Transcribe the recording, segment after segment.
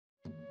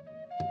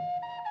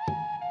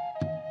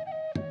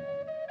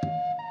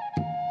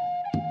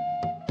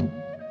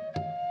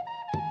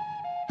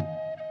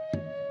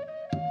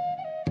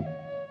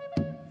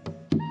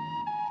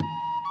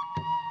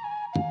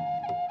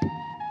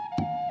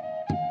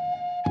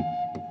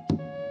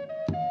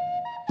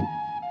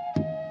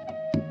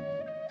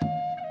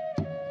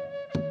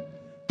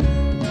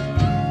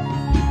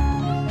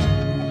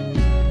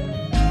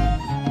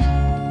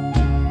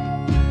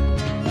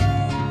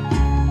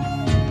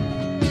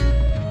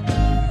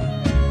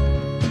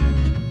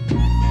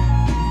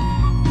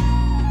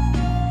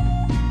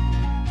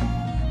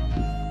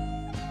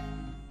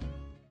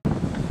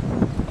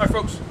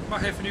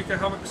Matt here from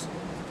Ukhammocks.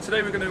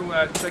 Today we're going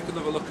to take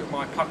another look at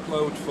my pack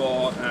load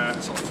for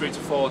sort of 3 to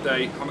 4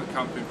 day hammock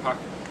camping pack.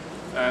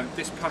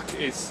 This pack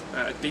is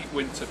a deep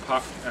winter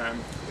pack.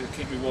 It'll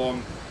keep me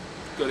warm,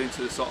 good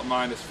into the sort of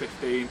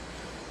 -15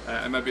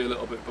 and maybe a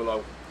little bit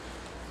below.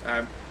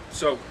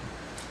 So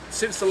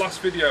since the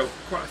last video,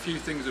 quite a few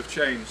things have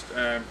changed,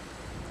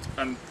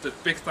 and the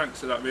big thanks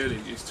to that really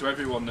is to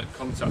everyone that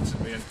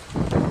contacted me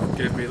and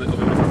gave me a little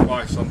bit of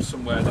advice on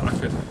somewhere that I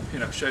could,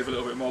 shave a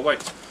little bit more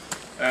weight.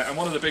 And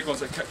one of the big ones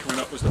that kept coming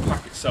up was the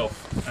pack itself.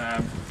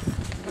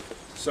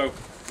 So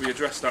we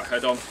addressed that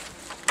head on,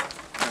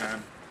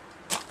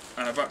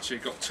 and I've actually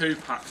got 2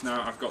 packs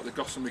now. I've got the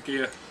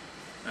Ukhammocks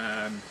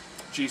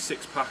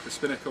G6 pack, the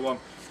Spinnaker one,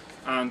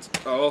 and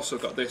I've also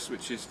got this,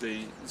 which is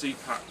the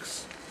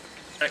Z-Packs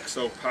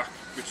Exo pack,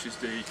 which is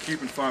the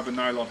Cuban fibre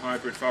nylon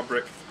hybrid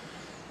fabric.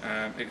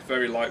 It's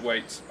very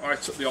lightweight. I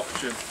took the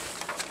option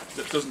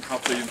that doesn't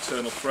have the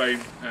internal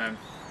frame.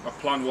 My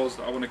plan was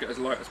that I want to get as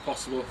light as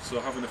possible, so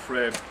having a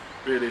frame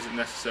really isn't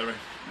necessary.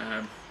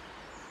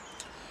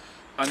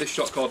 And this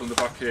shock cord on the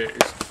back here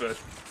is for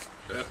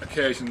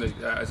occasionally,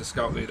 as a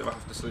scout leader, I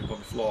have to sleep on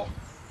the floor.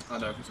 I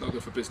know it's not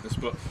good for business,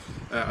 but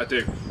I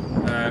do.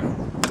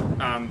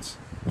 And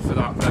for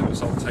that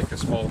purpose, I'll take a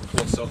small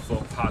close-cell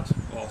foam pad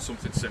or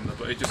something similar,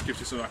 but it just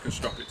gives you something I can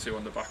strap it to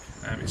on the back.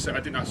 I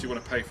didn't actually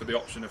want to pay for the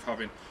option of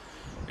having,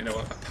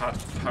 a pad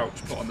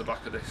pouch put on the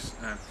back of this.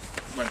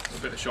 When a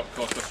bit of shock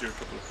cord costs you a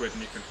couple of quid,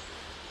 and you can,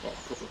 well,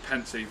 a couple of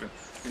pence even,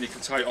 and you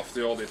can tie it off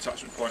all the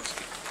attachment points.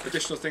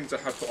 Additional things I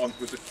had put on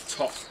was the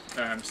top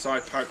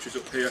side pouches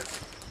up here.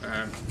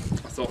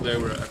 I thought they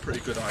were a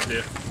pretty good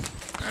idea.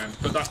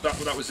 But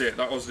that was it.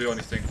 That was the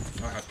only thing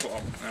I had put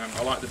on.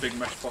 I like the big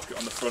mesh pocket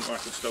on the front where I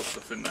could stow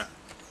stuff in there.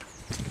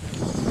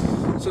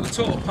 So the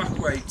total pack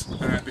weight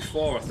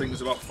before, I think,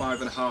 was about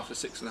 5.5 to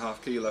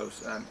 6.5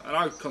 kilos, and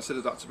I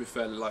consider that to be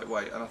fairly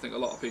lightweight, and I think a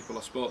lot of people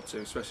I spoke to,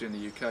 especially in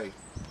the UK,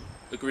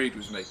 agreed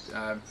with me.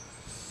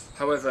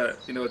 However,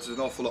 there's an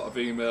awful lot of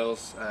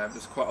emails.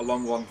 There's quite a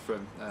long one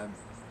from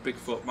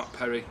Bigfoot Matt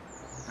Perry,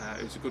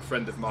 who's a good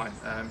friend of mine.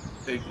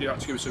 He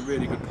actually gave me some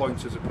really good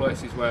pointers of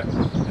places where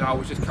I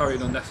was just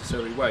carrying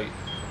unnecessary weight.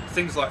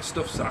 Things like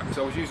stuff sacks.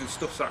 I was using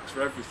stuff sacks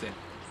for everything.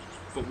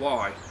 But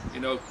why?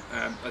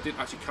 I didn't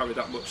actually carry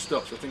that much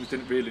stuff, so things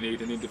didn't really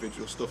need an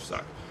individual stuff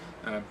sack.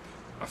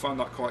 I found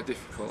that quite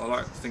difficult. I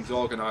like things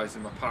organised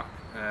in my pack.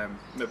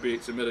 Maybe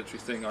it's a military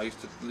thing. I used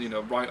to,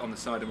 write on the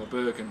side of my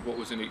Bergen what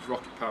was in each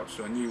rocket pouch,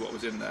 so I knew what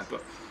was in there.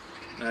 But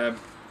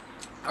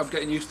I'm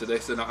getting used to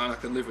this, and I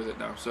can live with it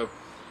now. So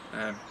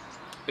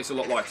it's a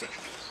lot lighter.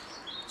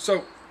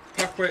 So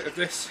pack weight of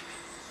this.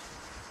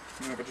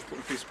 If I just put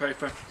a piece of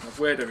paper, I've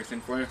weighed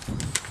everything for you.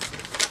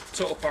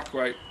 Total pack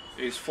weight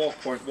is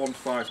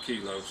 4.15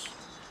 kilos.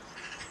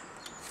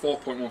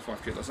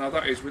 4.15 kilos. Now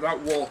that is without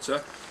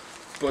water,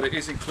 but it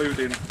is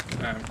including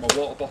my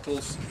water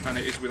bottles, and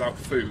it is without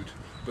food,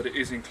 but it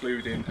is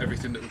including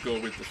everything that would go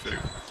with the food.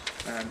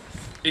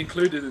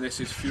 Included in this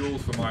is fuel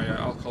for my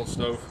alcohol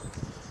stove.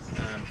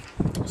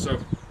 So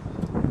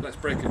let's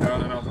break it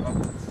down, and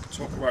I'll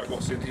talk about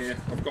what's in here.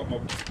 I've got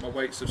my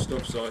weights of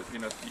stuff, so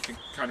you can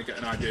kind of get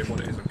an idea of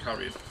what it is I'm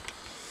carrying.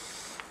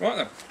 Right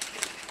then.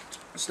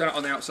 Start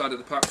on the outside of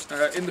the pack.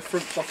 In the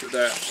front pocket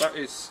there, that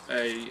is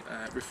a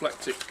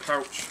reflective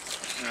pouch,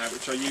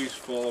 which I use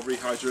for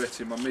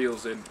rehydrating my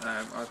meals in.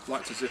 I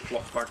like to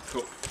Ziploc bag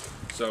cook,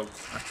 so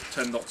I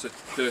tend not to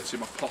dirty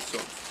my pot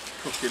up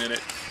cooking in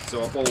it.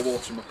 So I boil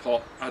water in my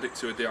pot, add it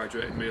to a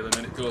dehydrated meal, and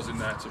then it goes in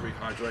there to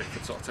rehydrate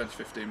for sort of 10 to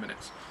 15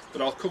 minutes.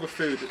 But I'll cover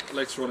food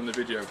later on in the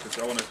video because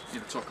I want to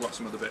talk about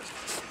some other bits.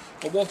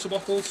 My water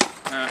bottles,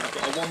 I've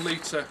got a 1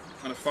 litre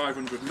and a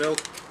 500 ml.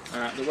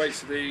 The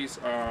weights of these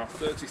are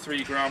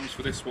 33 grams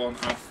for this one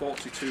and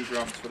 42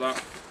 grams for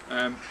that.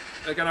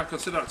 Again, I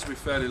consider that to be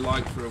fairly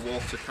light for a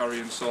water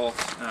carrying source.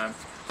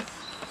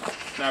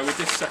 Now with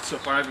this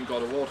setup, I haven't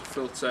got a water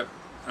filter,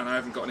 and I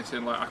haven't got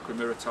anything like Aqua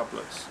Mirror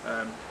tablets.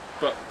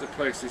 But the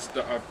places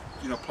that I'm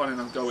planning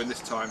on going this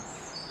time,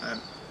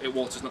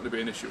 water's not going to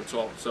be an issue at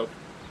all. So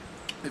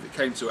if it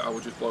came to it, I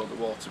would just boil the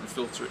water and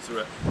filter it through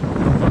a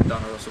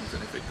bandana or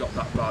something if it got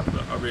that bad,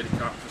 but I really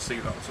can't foresee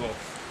that at all.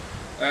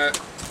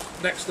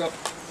 Next up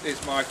is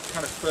my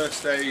kind of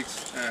first aid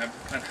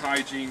and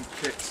hygiene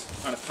kit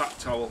and a pack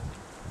towel.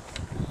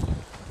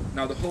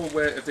 Now the whole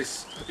weight of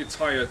this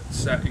entire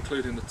set,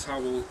 including the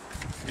towel,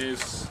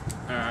 is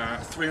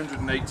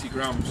 380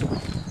 grams.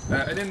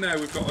 And in there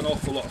we've got an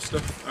awful lot of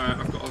stuff.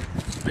 I've got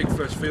a big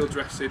first field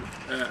dressing.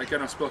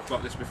 Again, I spoke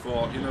about this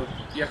before.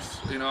 Yes,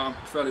 I'm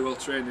fairly well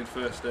trained in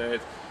first aid.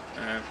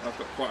 I've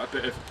got quite a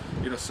bit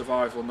of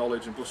survival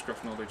knowledge and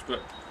bushcraft knowledge,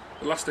 but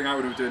the last thing I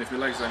would be doing if my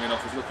leg's hanging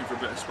off is looking for a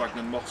bit of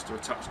sphagnum moss to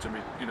attach to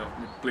me, my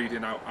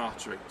bleeding out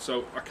artery.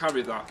 So I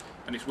carry that,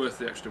 and it's worth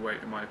the extra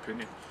weight in my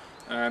opinion.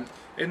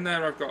 In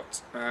there I've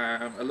got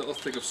a little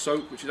thing of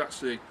soap, which is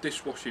actually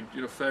dishwashing,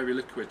 fairy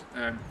liquid.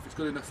 If it's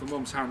good enough for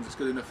Mum's hands, it's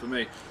good enough for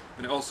me,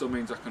 and it also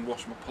means I can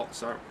wash my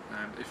pots out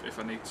if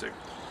I need to.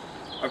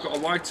 I've got a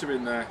lighter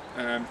in there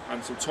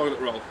and some toilet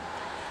roll.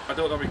 I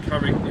don't normally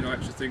carry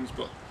extra things,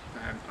 but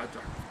I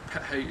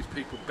pet hate is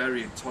people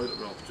burying toilet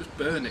roll. Just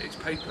burn it, it's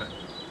paper.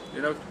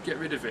 You know, get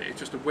rid of it, it's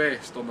just a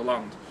waste on the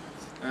land.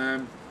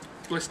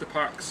 Blister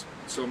packs,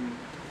 some,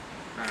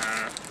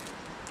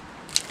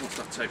 what's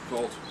that tape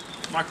called?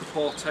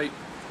 Micropore tape.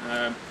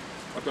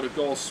 I've got a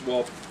gauze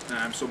swab,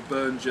 some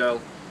burn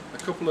gel, a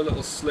couple of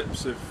little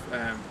slips of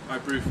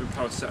ibuprofen,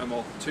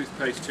 paracetamol,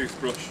 toothpaste,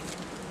 toothbrush,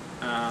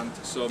 and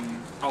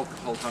some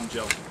alcohol hand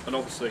gel, and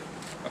obviously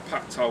a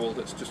pack towel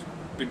that's just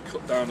been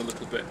cut down a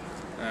little bit,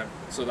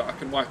 so that I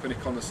can wipe any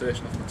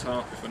condensation off my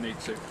tarp if I need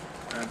to,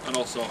 and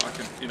also I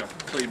can, you know,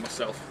 clean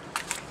myself.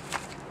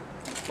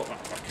 Let's put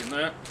that back in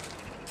there.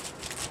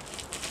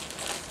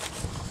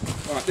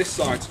 Right, this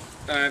side,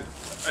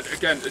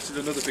 again, this is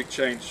another big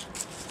change.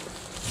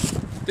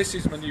 This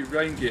is my new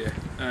rain gear.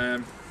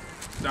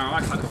 Now,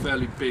 I had a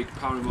fairly big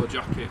Paramore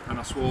jacket and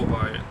I swore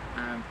by it.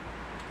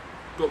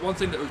 But one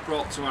thing that was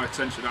brought to my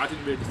attention I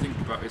didn't really think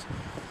about is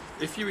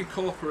if you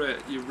incorporate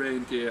your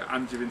rain gear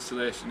and your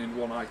insulation in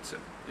one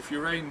item, if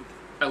your rain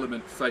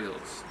element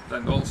fails,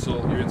 then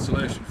also your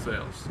insulation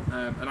fails,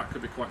 and that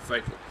could be quite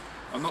fatal.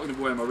 I'm not going to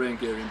be wearing my rain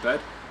gear in bed,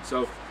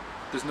 so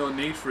there's no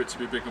need for it to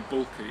be big and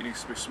bulky. It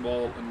needs to be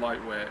small and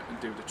lightweight and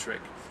do the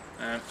trick.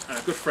 And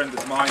a good friend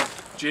of mine,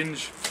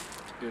 Ginge,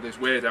 who lives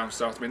way down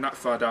south, I mean that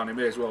far down, he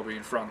may as well be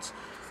in France.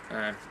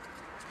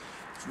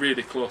 It's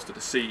really close to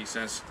the sea, he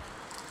says.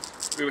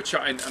 We were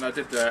chatting and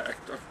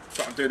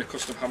I'm doing a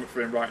custom hammock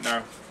for him right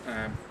now,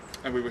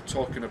 and we were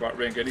talking about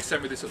rain gear and he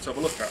sent me this up to have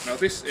a look at. Now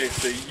this is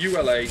the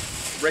ULA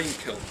rain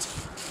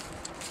kilt.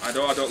 I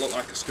know I don't look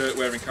like a skirt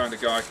wearing kind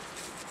of guy,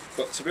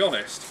 but to be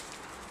honest,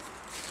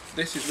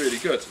 this is really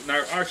good.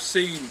 Now I've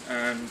seen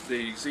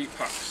the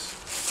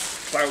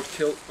Z-Packs cloud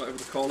kilt, whatever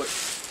they call it,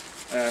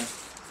 and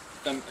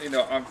you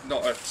know, I'm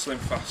not a slim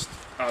fast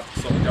ad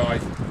sort of guy,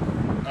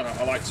 and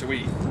I like to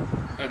eat,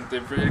 and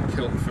the rain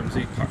kilt from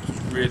Z-Packs was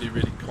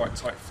really quite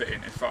tight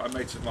fitting. In fact, a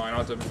mate of mine,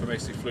 Adam from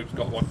AC Flukes,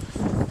 got one,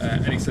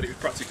 and he said it was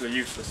practically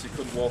useless, he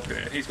couldn't walk in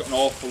it, and he's got an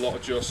awful lot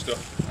of Joe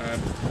stuff.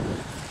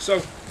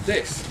 So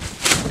this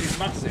is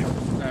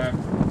massive,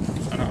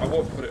 and I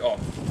won't put it on,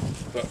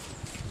 but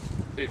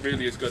it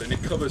really is good, and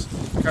it covers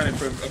kind of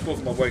from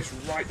above my waist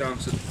right down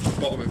to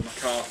the bottom of my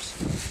calves.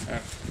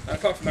 And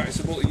apart from that, it's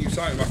a multi-use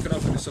item. I can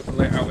open this up and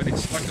lay it out, and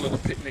it's like a little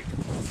picnic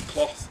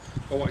cloth.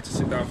 If I wanted to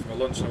sit down for my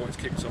lunch and I wanted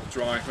to keep myself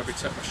dry, maybe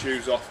take my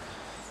shoes off,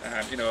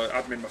 you know,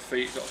 admin my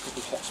feet, got a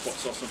couple of hot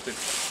spots or something,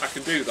 I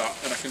can do that,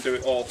 and I can do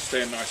it all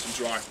staying nice and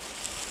dry.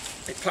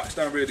 It packs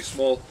down really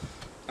small,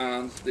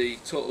 and the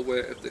total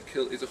weight of the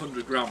kilt is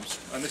 100 grams,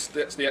 and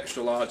that's the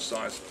extra large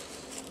size.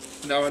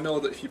 Now I know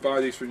that if you buy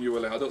these from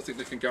ULA, I don't think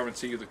they can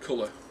guarantee you the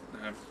colour.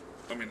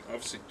 I mean,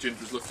 obviously Ginge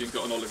was lucky and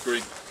got an olive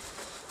green.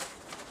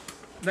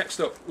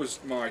 Next up was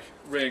my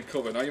rain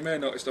cover. Now you may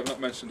have noticed I've not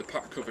mentioned the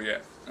pack cover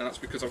yet, and that's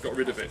because I've got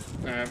rid of it.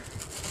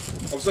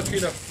 I was lucky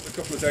enough a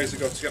couple of days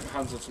ago to get my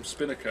hands on some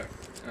spinnaker,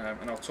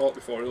 and I'll talk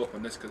before I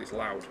open this because it's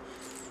loud.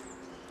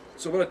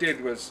 So what I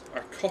did was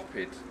I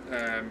copied,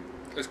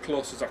 as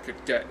close as I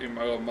could get in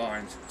my own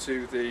mind,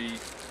 to the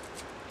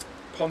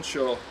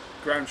poncho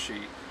ground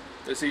sheet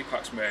that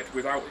Z-Packs made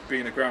without it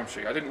being a ground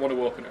sheet. I didn't want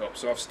to open it up,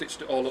 so I've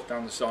stitched it all up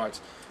down the sides,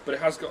 but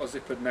it has got a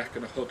zippered neck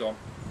and a hood on,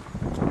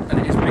 and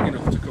it is big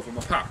enough to cover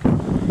my pack.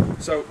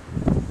 So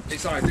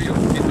it's ideal.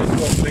 It does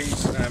both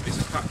things. It's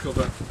a pack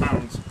cover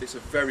and it's a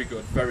very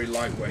good, very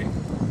lightweight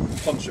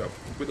poncho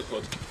with a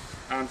hood.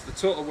 And the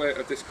total weight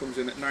of this comes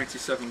in at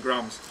 97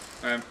 grams.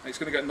 It's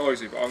going to get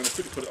noisy, but I'm going to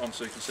quickly put it on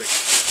so you can see.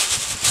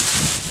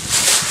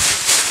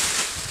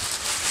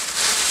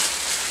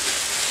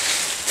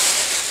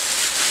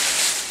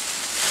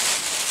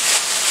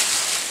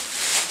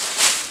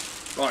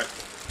 Right,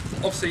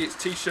 obviously it's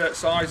t-shirt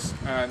size,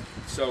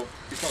 so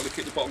it's not going to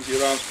keep the bottoms of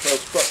your arms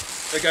closed, but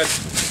again,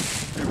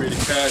 who really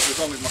cares, as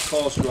long as my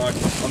core's dry,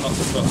 I'm not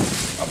so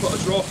fussed. I put a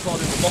draw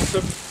cord in the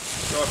bottom,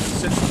 so I can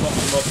cinch the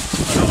bottom up,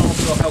 and that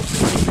also helps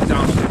it keep it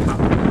down on the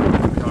pack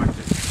behind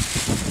it.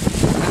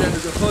 And then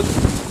there's a hood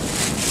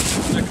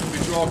that can be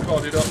draw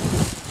corded up,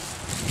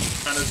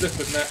 and a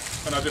zippered neck,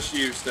 and I just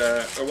used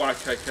a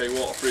YKK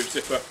waterproof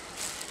zipper,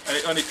 and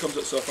it only comes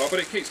up so far,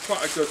 but it keeps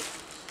quite a good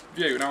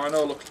view. Now I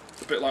know I look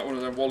a bit like one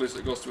of them wallies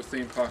that goes to a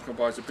theme park and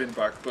buys a bin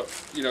bag, but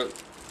you know,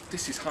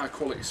 this is high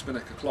quality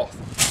spinnaker cloth.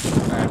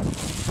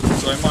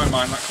 So in my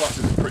mind that class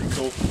is pretty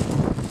cool,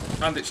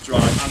 and it's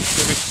dry, and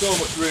there is so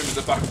much room in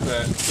the back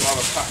there to have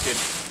a pack in,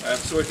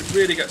 so if it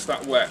really gets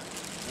that wet,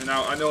 and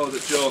now I know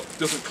that Joe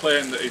doesn't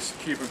claim that his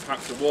Cuban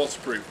packs are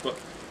waterproof, but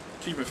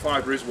Cuban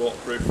fibre is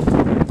waterproof,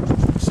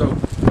 so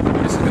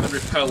this is going to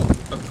repel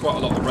quite a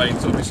lot of rain.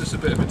 So if it's just a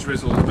bit of a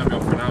drizzle maybe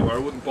on for an hour, I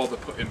wouldn't bother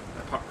putting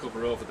a pack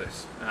cover over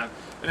this, and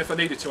if I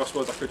needed to, I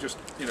suppose I could just,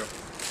 you know,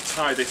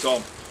 tie this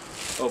on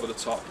over the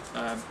top,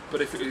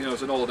 but if it, you know,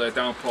 was an all day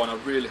downpour and I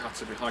really had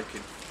to be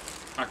hiking,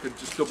 I could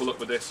just double up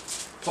with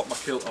this, pop my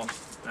kilt on,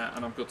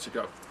 and I'm good to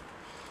go.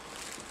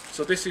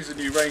 So this is a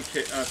new rain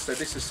kit, and as I said,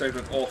 this has saved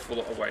an awful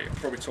lot of weight. I'm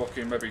probably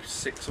talking maybe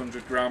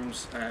 600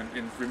 grams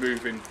in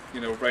removing,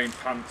 you know, rain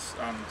pants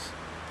and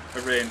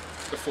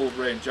a full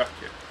rain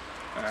jacket.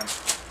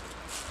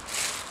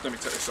 Let me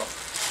take this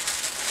off.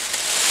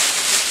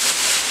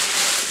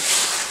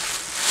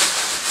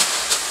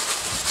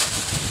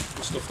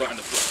 we'll stuff that in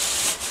the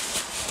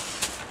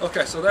front.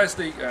 Okay, so there's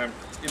the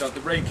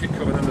the rain kit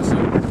cover, and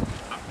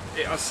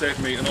it has saved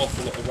me an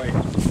awful lot of weight.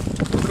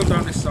 I'll come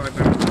down this side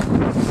now.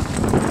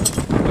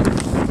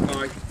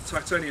 My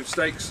titanium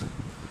stakes.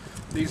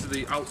 These are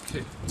the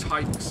Outkit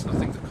Tykes, I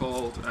think they're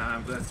called.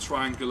 They're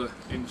triangular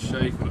in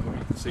shape. I don't know if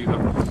you can see that.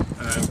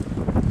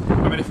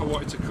 I mean, if I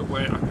wanted to cut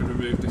weight, I could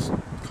remove this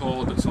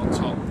cord that's on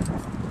top.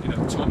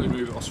 Totally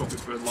remove it or swap it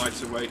for a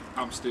lighter weight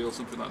amp steel,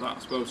 something like that, I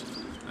suppose.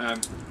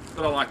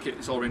 But I like it.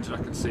 It's orange and I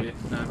can see it.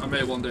 I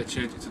may one day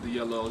change it to the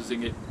yellow or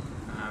zing it,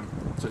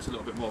 so it's a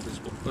little bit more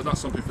visible. But that's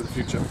something for the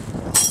future.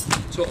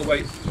 Total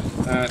weight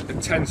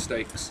of 10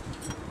 stakes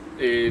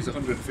is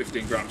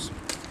 115 grams.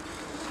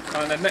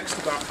 And then next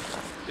to that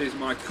is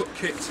my cut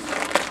kit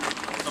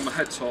and my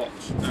head torch.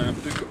 We'll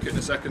do cut kit in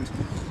a second.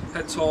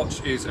 Head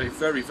torch is a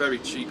very, very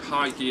cheap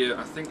high gear.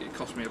 I think it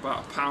cost me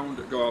about £1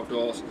 at Go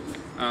Outdoors,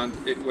 and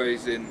it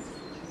weighs in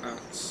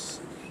at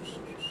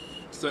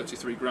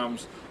 33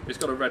 grams. It's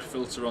got a red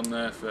filter on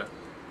there for,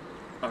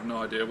 I have no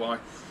idea why,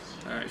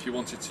 if you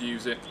wanted to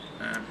use it.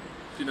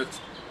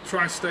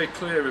 Try and stay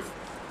clear of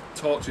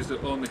torches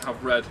that only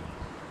have red.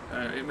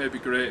 It may be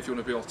great if you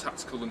want to be all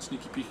tactical and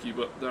sneaky peeky,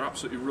 but they're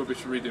absolutely rubbish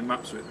for reading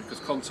maps with, because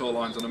contour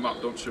lines on a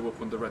map don't show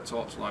up under red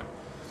torch light.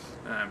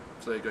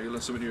 So there you go, you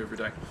learn something new every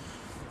day.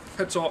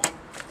 Head torch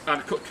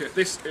and a cut kit.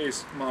 This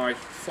is my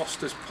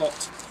Foster's pot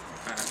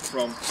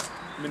from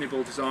Mini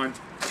Bull Design,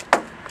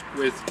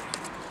 with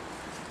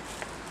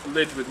a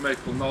lid with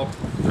maple knob.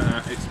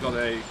 It's got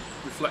a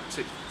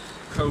reflectic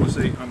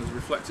cosy, and there's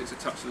reflectics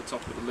attached to the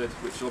top of the lid,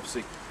 which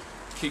obviously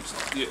keeps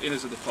the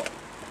inners of the pot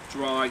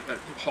dry,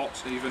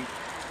 hot even.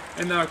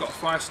 In there I've got a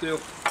fire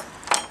steel.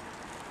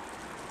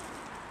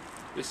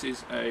 This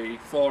is a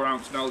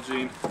 4-ounce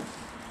Nalgene,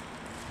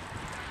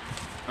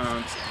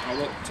 and I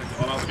won't take it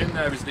all out. In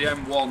there is the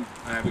M1,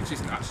 which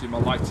isn't actually my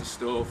lighter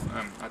stove.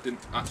 I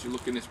didn't actually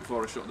look in this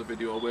before I shot the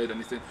video or weighed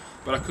anything,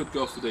 but I could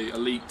go for the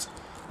Elite,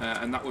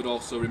 and that would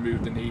also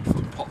remove the need for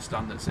the pot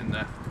stand that's in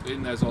there.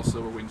 In there's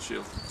also a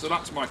windshield. So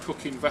that's my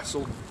cooking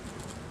vessel,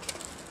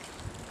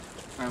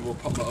 and we'll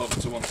pop that over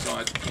to one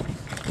side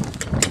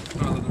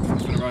rather than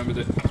fucking around with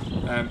it.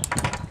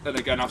 Then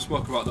again, I've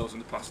spoken about those in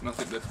the past, and I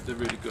think they're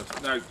really good.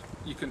 Now,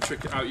 you can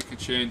trick it out, you can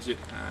change it.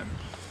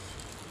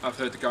 I've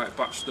heard the guy at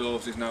Batch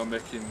Stoves is now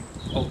making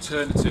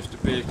alternatives to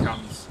beer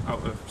cans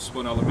out of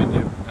spun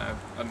aluminium,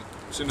 and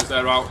as soon as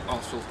they're out,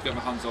 I'll get my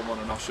hands on one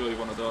and I'll show you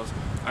one of those.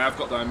 I have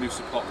got the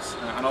Musa pots,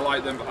 and I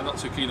like them, but I'm not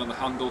too keen on the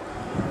handle.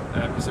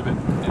 It's a bit,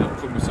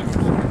 cumbersome,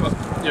 but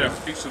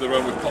each to their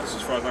own with pots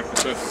as far as I'm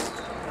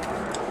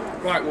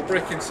concerned. Right, we'll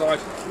break inside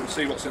and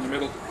see what's in the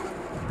middle.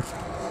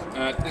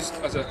 This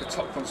has a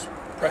top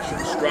compression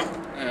strap,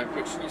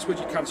 which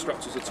you can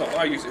strap to the top.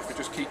 I use it for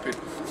just keeping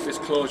this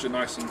closure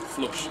nice and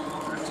flush,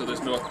 so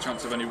there's no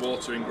chance of any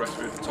water ingress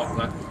through the top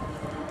there.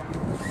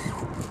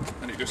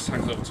 And it just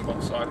hangs over to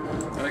one side.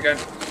 And again,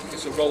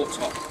 it's a roll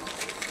top,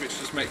 which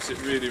just makes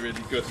it really,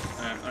 really good.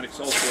 And it's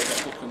also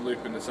got hook and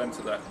loop in the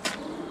centre there,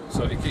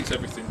 so it keeps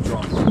everything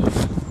dry.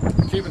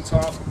 Cuban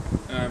tarp,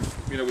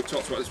 we've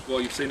talked about this before,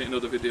 you've seen it in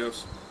other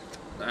videos.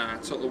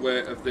 Total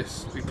weight of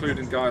this,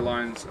 including guy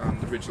lines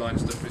and the ridge line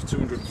stuff, is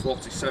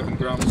 247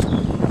 grams.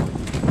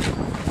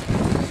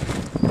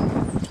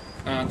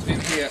 And in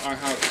here I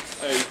have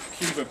a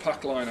Cuban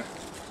pack liner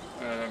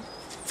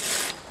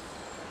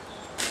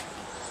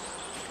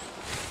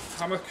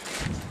hammock.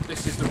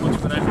 This is the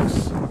Woodsman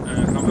X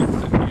hammock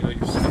that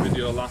you've seen the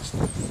video last.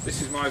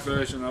 This is my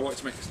version. I wanted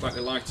to make it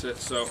slightly lighter,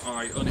 so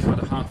I only had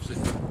a half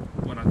zipper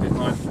when I did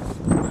mine.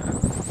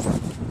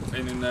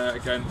 And in there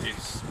again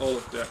it's all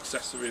of the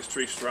accessories,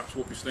 tree straps,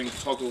 whoopee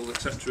slings, toggles,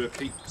 etc.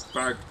 Peak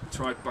bag,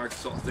 tride bag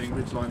sort of thing,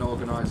 ridgeline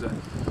organiser.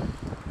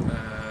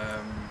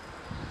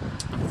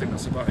 I think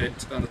that's about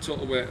it. And the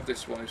total weight of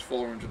this one is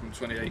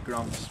 428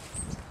 grams.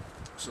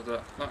 So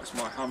that's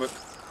my hammock.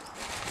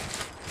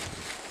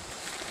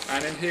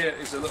 And in here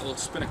is a little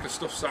Spinnaker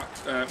stuff sack.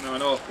 Now I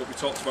know what we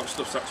talked about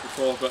stuff sacks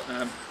before, but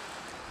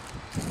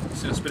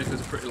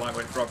Spinnaker's a pretty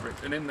lightweight fabric.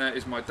 And in there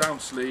is my down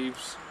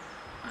sleeves.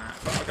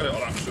 I'll get it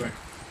all out and show you.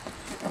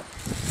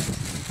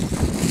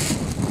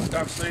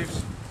 Down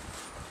sleeves.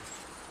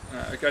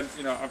 Again,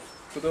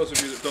 for those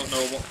of you that don't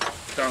know what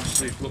down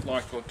sleeves look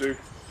like or do,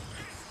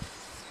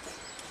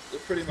 they're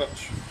pretty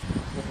much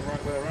the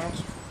right way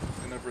around.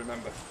 You never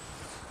remember.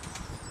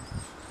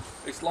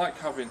 It's like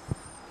having,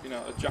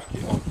 a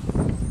jacket on.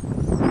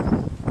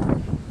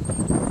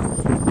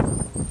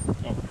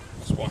 Oh,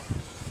 that's why.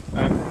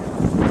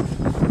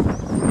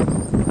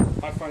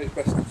 I find it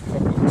best to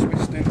have a little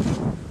twist in.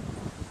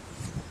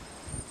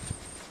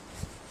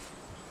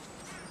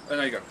 And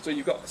there you go. So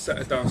you've got a set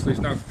of down sleeves.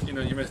 Now, you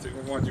may think,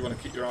 well, why do you want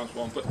to keep your arms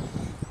warm? But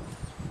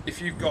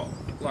if you've got,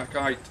 like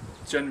I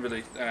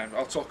generally,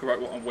 I'll talk about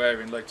what I'm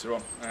wearing later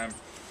on.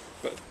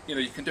 But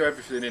you can do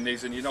everything in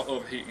these, and you're not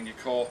overheating your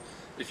core.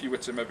 If you were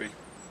to maybe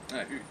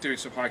doing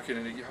some hiking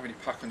and you have any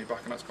pack on your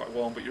back and that's quite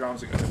warm, but your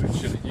arms are going to be a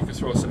bit chilly, you can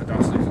throw a set of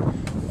down sleeves.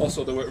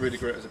 Also, they work really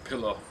great as a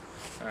pillow.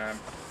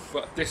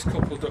 But this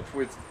coupled up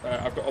with,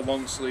 I've got a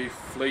long sleeve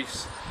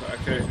fleece that I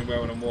occasionally wear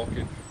when I'm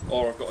walking,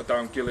 or I've got a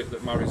down gillet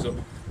that marries up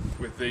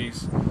with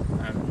these.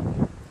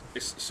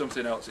 It's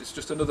something else. It's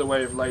just another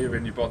way of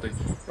layering your body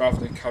rather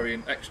than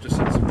carrying extra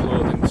sets of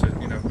clothing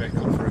to, you know, make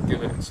up for a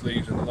gillet and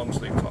sleeves and a long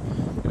sleeve top.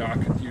 You know, I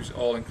can use it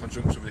all in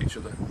conjunction with each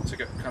other to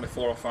get kind of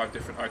 4 or 5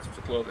 different items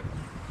of clothing.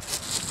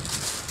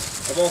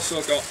 I've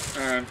also got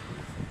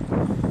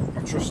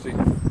my trusty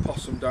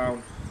possum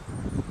down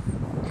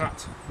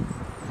hat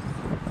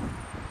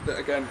that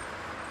again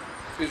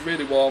is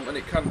really warm, and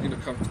it can, you know,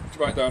 come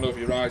right down over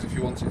your eyes if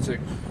you wanted to.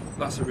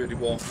 That's a really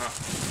warm hat.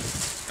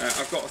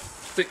 I've got a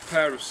thick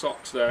pair of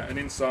socks there, and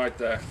inside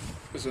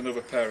there's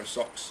another pair of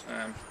socks,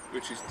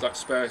 which is like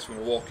spares when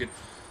we're walking.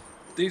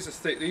 These are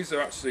thick. These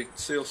are actually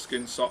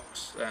sealskin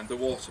socks, and they're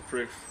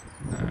waterproof.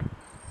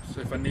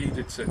 So if I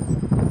needed to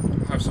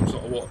have some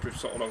sort of waterproof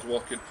sock when I was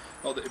walking,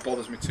 not that it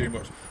bothers me too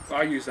much, but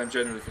I use them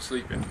generally for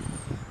sleeping.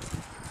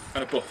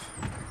 And a buff.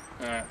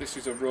 This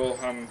is a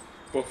Rohan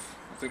buff.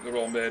 I think they're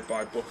all made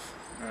by Buff.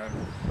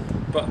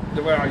 But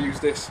the way I use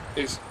this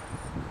is,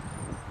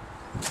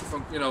 if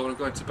I'm, you know, when I'm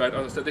going to bed,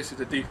 as I said, this is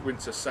a deep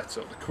winter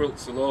setup. The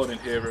quilts alone in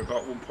here are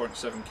about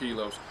 1.7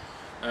 kilos.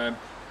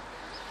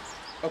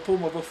 I'll pull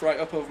my buff right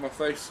up over my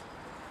face,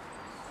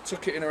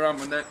 tuck it in around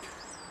my neck,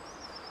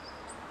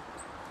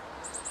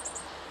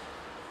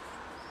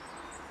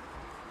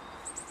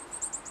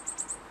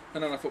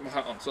 and then I put my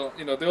hat on. So,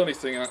 you know, the only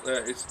thing out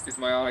there is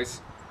my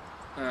eyes.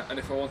 And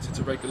if I wanted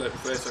to regulate the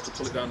face, I could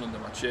pull it down under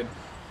my chin,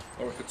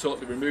 or I could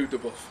totally remove the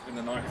buff in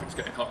the night if it's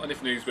getting hot. And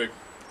if needs be,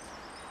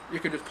 you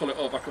can just pull it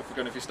all back up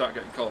again if you start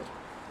getting cold.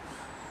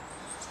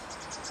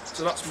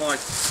 So that's my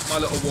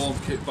little warm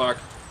kit bag.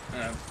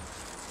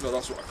 Well,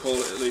 that's what I call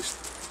it at least,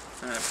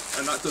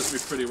 and that does me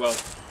pretty well,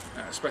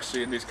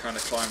 especially in these kind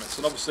of climates.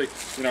 And obviously,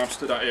 you know, I'm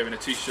stood out here in a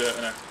t-shirt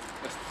and a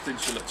thin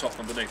shillet top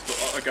underneath.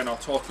 But again, I'll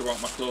talk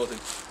about my clothing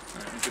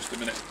in just a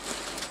minute.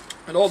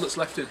 And all that's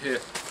left in here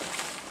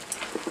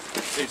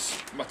is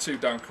my 2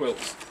 down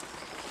quilts,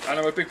 and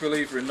I'm a big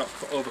believer in not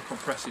over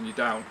compressing you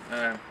down.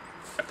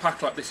 A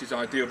pack like this is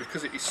ideal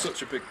because it is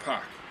such a big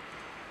pack,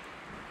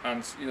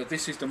 and you know,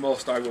 this is the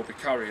most I will be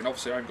carrying.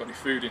 Obviously I haven't got any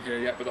food in here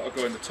yet, but that'll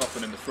go in the top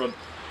and in the front.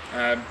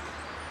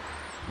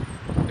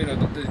 You know,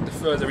 the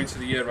further into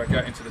the year I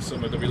get into the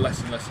summer, there'll be less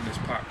and less in this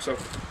pack. So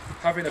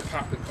having a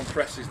pack that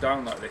compresses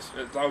down like this,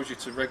 it allows you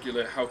to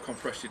regulate how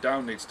compressed your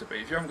down needs to be.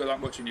 If you haven't got that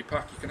much in your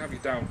pack, you can have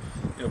your down,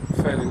 you know,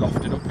 fairly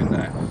lofted up in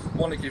there.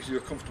 One, it gives you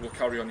a comfortable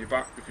carry on your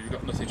back because you've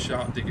got nothing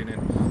sharp digging in.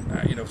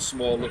 You know,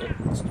 small little,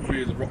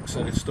 really rock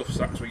solid stuff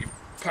sacks where you've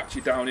packed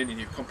your down in and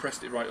you've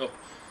compressed it right up.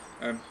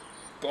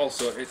 But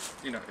also, it,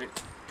 you know, it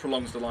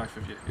prolongs the life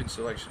of your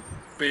insulation.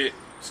 Be it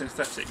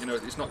synthetic, you know,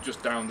 it's not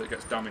just down that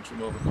gets damaged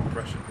from over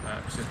compression.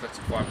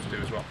 Synthetic fibres do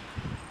as well.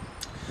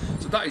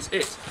 So that is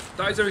it.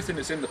 That is everything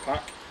that's in the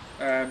pack.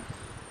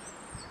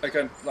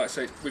 Again, like I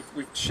say,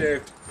 we've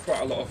shaved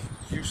quite a lot of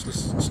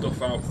useless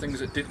stuff out, things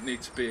that didn't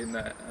need to be in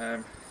there,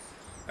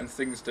 and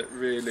things that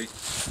really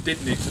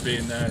did need to be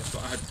in there,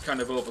 but I had kind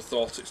of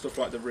overthought it, stuff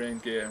like the rain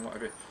gear and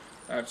whatever.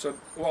 So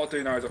what I'll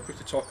do now is I'll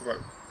quickly talk about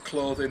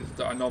clothing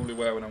that I normally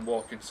wear when I'm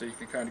walking, so you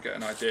can kind of get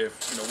an idea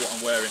of, you know, what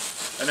I'm wearing,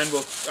 and then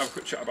we'll have a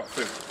quick chat about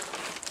food.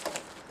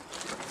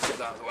 Get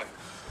that out of the way.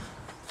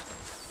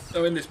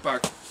 So in this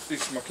bag,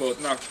 this is my clothes.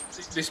 Now,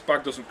 this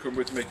bag doesn't come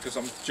with me because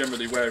I'm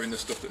generally wearing the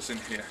stuff that's in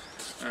here.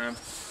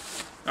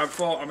 Now,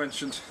 before I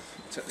mentioned,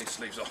 take these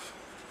sleeves off.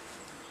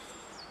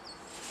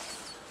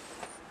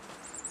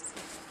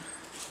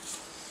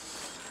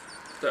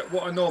 That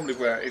what I normally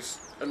wear is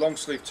a long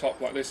sleeve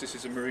top like this. This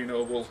is a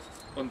merino wool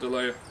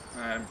underlayer.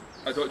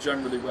 I don't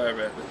generally wear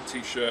a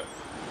t-shirt.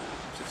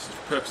 This is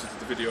for purposes of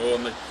the video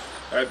only.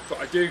 But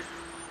I do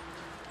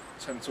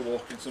tend to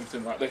walk in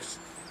something like this,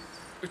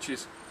 which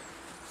is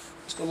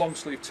just a long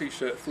sleeve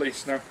t-shirt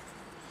fleece. Now,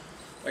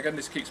 again,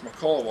 this keeps my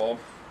core warm,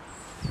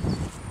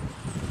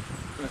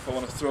 and if I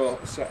want to throw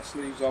a set of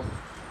sleeves on,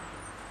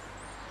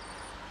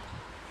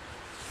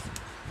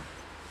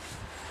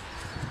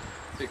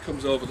 it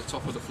comes over the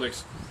top of the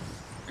fleece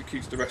and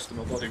keeps the rest of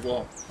my body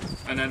warm.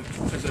 And then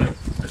as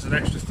an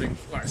extra thing,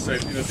 like I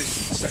said, you know, this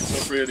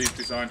setup really is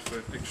designed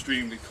for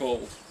extremely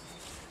cold,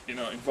 you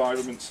know,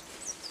 environments.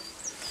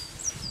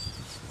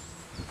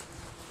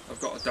 I've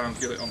got a down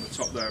gillet on the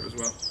top there as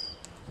well.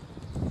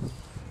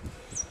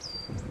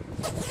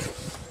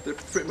 That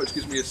pretty much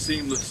gives me a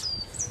seamless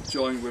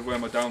join with where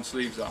my down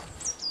sleeves are.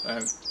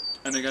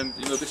 And again,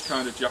 you know, this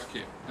kind of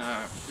jacket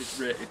is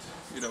rated,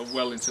 you know,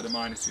 well into the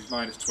minuses,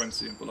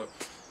 -20 and below.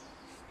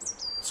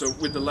 So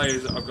with the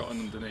layers that I've got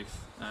underneath,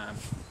 I'm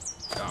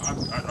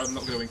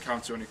not going to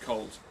encounter any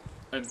cold.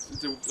 And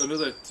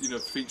another, you know,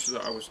 feature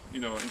that I was, you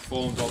know,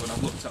 informed of and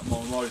I've looked at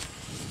more and more is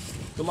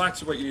the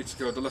lighter weight you need to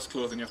go, the less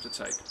clothing you have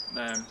to take.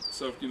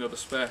 So, you know, the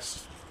spare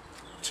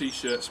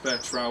t-shirt, spare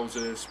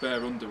trousers,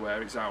 spare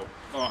underwear is out.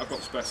 I've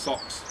got spare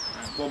socks.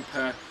 One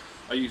pair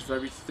I use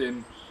very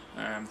thin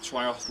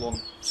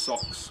triathlon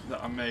socks that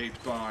are made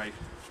by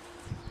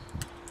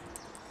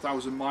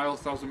 1000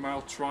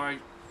 mile tri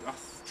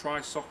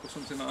tri-sock or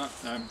something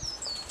like that.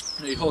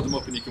 You hold them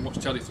up and you can watch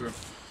telly through them.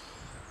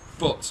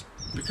 But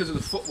because of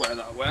the footwear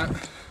that I wear,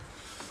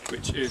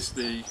 which is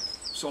the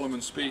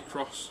Solomon Speed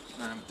Cross,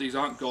 these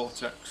aren't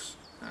Gore-Tex,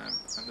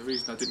 and the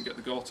reason I didn't get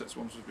the Gore-Tex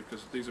ones was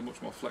because these are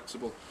much more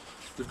flexible.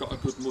 They've got a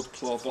good mud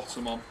claw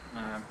bottom on,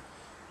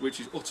 which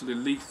is utterly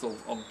lethal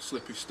on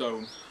slippery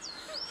stone.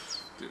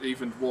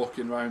 Even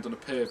walking around on a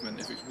pavement,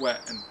 if it's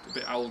wet and a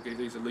bit algae,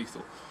 these are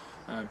lethal.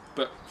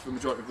 But for the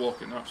majority of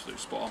walking, they're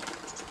absolutely spot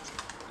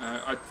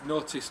on. I've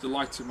noticed the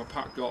lighter my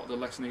pack got, the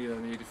less need I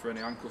needed for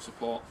any ankle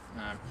support.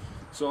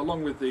 So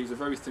along with these, a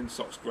very thin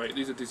sock's great.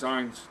 These are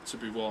designed to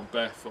be worn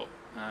barefoot,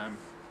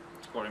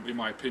 or in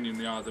my opinion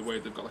they are, the way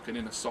they've got like an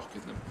inner sock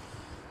in them.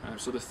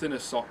 So the thinner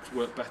socks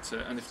work better,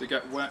 and if they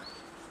get wet,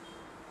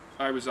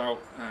 I was out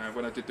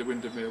when I did the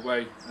Windermere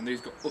Way, and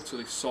these got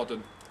utterly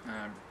sodden,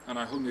 and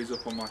I hung these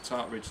up on my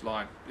tarp ridge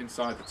line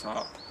inside the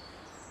tarp,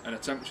 and the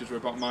temperatures were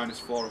about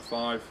 -4 or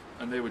 5,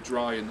 and they were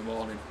dry in the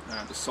morning.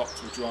 The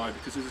socks were dry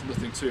because there's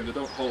nothing to them, they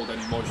don't hold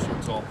any moisture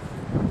at all.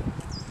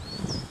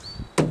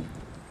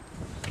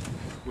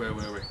 Where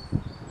were we?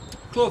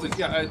 Clothing,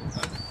 yeah,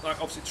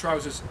 like obviously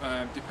trousers,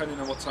 depending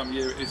on what time of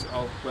year it is,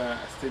 I'll wear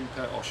a thin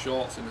pair or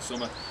shorts in the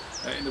summer.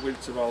 In the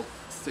winter I'll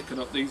thicken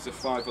up. These are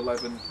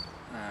 511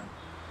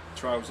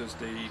 trousers,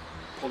 the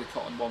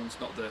polycotton ones,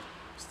 not the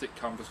thick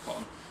canvas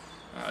cotton,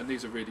 and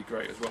these are really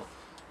great as well.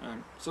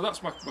 So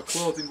that's my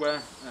clothing wear,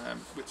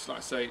 which, like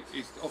I say,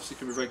 is obviously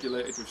can be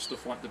regulated with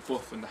stuff like the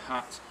buff and the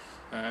hat.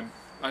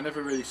 I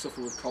never really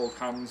suffer with cold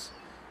hands,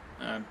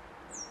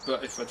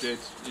 but if I did,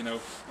 you know,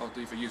 I'd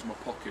either use my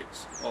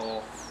pockets,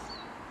 or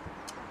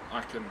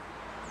I can,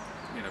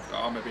 you know,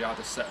 I'll maybe add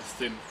a set of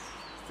thin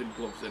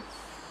gloves in.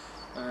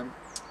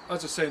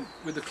 As I was saying,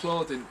 with the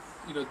clothing,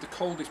 you know, the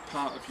coldest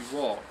part of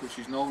your walk, which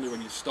is normally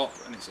when you stop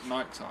and it's at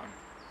night time,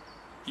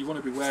 you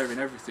want to be wearing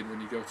everything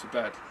when you go to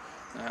bed.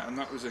 And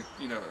that was a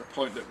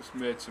point that was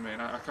made to me,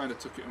 and I kind of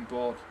took it on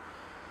board,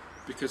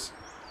 because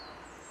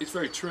it's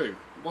very true.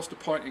 What's the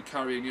point in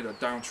carrying, you know,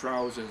 down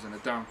trousers and a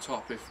down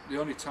top if the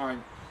only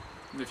time,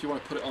 you know, if you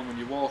want to put it on when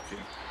you're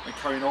walking, and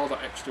carrying all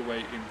that extra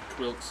weight in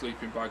quilts,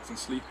 sleeping bags and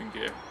sleeping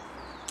gear,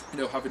 you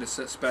know, having a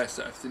spare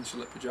set of thin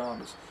Gillette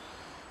pyjamas,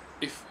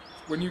 if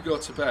when you go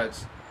to bed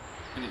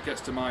and it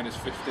gets to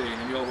 -15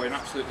 and you're wearing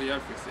absolutely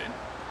everything,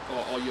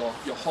 or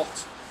you're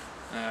hot,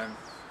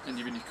 and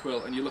you're in your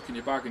quilt and you look in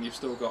your bag and you've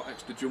still got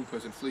extra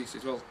jumpers and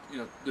fleeces, well, you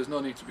know, there's no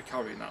need to be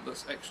carrying that.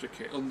 That's extra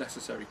kit,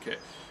 unnecessary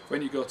kit.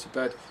 When you go to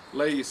bed,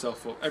 lay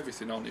yourself up,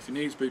 everything on. If you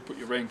need to be, put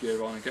your rain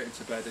gear on and get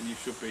into bed, and you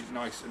should be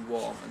nice and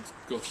warm and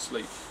go to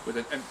sleep with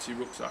an empty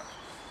rucksack.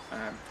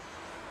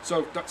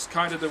 So that's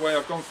kind of the way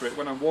I've gone for it.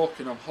 When I'm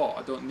walking, I'm hot,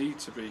 I don't need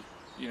to be,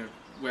 you know,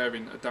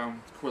 wearing a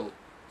down quilt.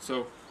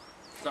 So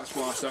that's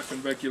why I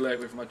can regulate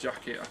with my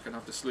jacket. I can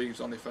have the sleeves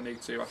on if I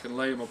need to. I can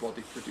lay my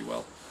body pretty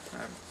well,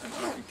 and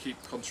I can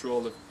keep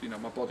control of, you know,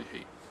 my body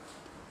heat.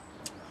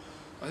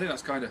 I think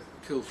that's kind of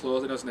cool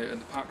clothing, isn't it, in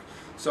the pack.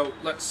 So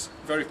let's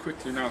very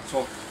quickly now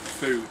talk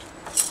food.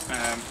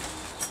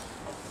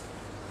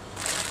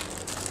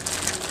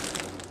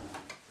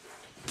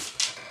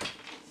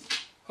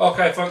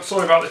 Okay, folks,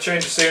 sorry about the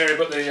change of scenery,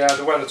 but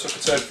the weather took a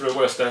turn for the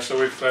worse there, so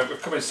we've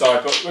come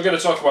inside. But we're going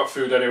to talk about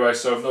food anyway,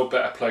 so no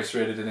better place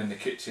really than in the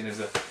kitchen, is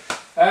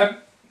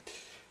there?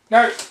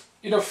 Now,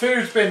 you know,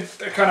 food's been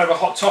kind of a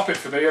hot topic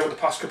for me over the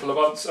past couple of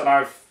months, and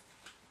I've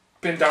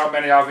been down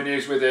many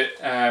avenues with it.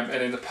 And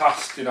in the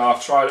past, you know,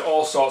 I've tried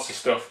all sorts of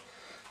stuff,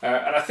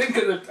 and I think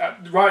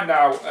right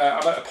now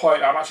I'm at a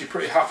point I'm actually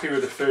pretty happy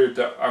with the food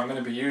that I'm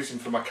going to be using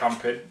for my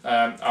camping.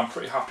 I'm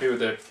pretty happy with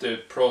the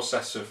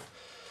process of,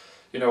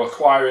 you know,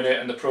 acquiring it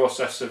and the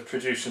process of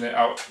producing it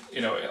out, you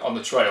know, on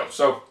the trail.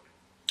 So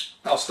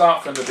I'll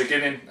start from the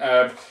beginning.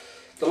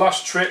 The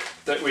last trip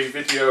that we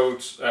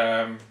videoed,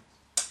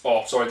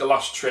 the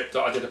last trip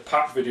that I did a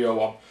pack video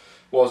on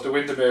was the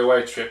Windermere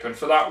Way trip, and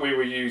for that we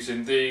were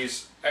using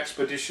these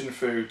Expedition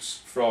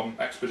Foods from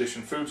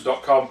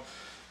expeditionfoods.com,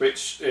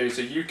 which is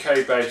a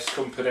UK based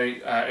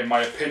company. In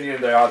my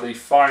opinion, they are the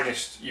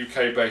finest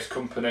UK based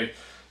company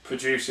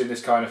producing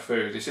this kind of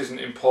food. This isn't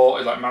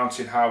imported like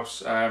Mountain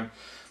House.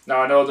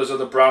 Now I know there's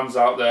other brands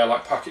out there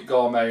like Packet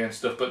Gourmet and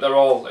stuff, but they're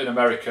all in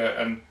America,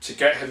 and to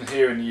get them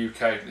here in the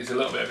UK is a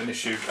little bit of an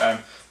issue.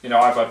 You know,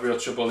 I've had real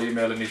trouble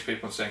emailing these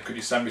people and saying, could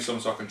you send me some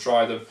so I can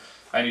try them?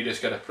 And you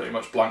just get a pretty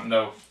much blank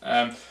no.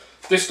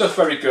 This stuff's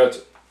very good,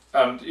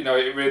 and you know,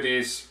 it really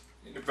is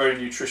very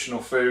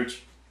nutritional food.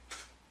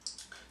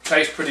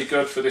 Tastes pretty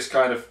good for this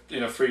kind of, you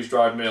know,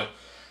 freeze-dried meal.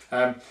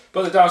 But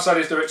the downside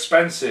is they're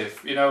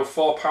expensive. You know,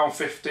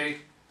 £4.50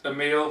 a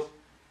meal.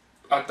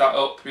 Add that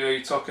up, you know,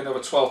 you're talking over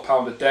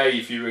 £12 a day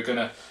if you were going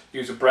to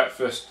use a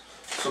breakfast,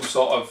 some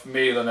sort of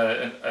meal and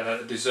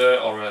a dessert,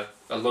 or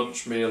a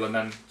lunch meal, and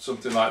then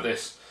something like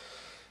this.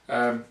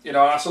 You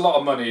know, that's a lot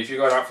of money if you're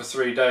going out for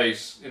 3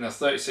 days. You know,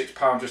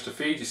 £36 just to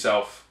feed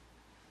yourself.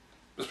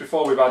 Just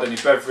before we've had any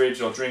beverage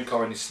or drink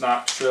or any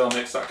snacks, trail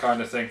mix, that kind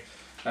of thing.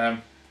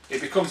 It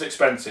becomes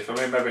expensive. I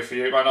mean, maybe for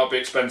you it might not be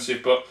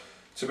expensive, but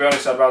to be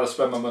honest, I'd rather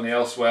spend my money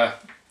elsewhere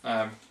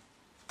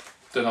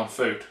than on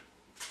food.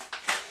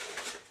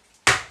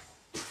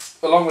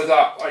 along with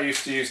that, I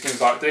used to use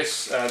things like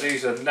this.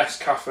 These are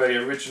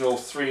Nescafe original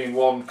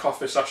 3-in-1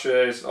 coffee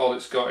sachets. All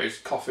it's got is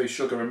coffee,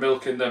 sugar and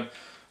milk in them.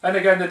 And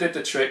again, they did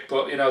the trick,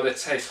 but you know, they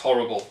taste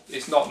horrible.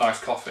 It's not nice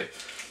coffee.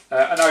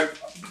 And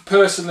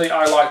personally,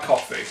 I like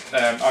coffee.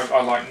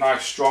 I like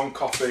nice, strong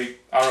coffee,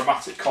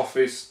 aromatic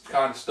coffees,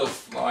 kind of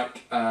stuff.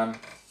 Like now,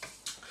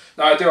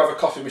 I do have a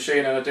coffee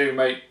machine, and I do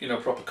make, you know,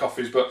 proper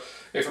coffees. But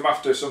if I'm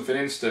after something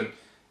instant,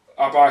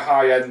 I buy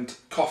high-end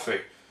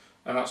coffee,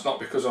 and that's not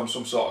because I'm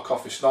some sort of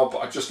coffee snob, but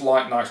I just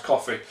like nice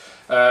coffee.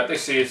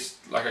 This is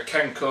like a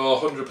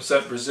Kenco,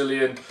 100%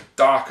 Brazilian,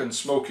 dark and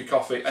smoky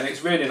coffee, and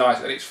it's really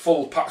nice, and it's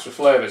full packs with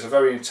flavours, a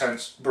very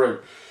intense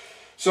brew.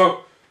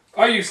 So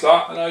I use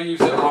that, and I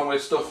use it along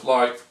with stuff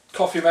like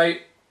Coffee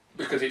Mate,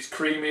 because it's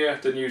creamier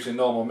than using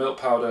normal milk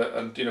powder,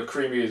 and you know,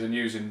 creamier than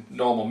using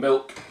normal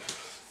milk.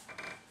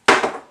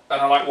 And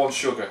I like 1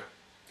 sugar.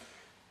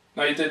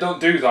 Now they don't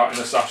do that in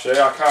a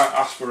sachet. I can't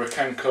ask for a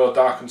Kenco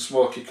dark and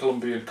smoky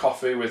Colombian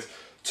coffee with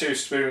 2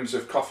 spoons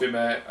of Coffee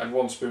Mate and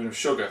 1 spoon of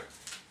sugar.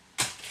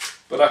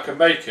 But I can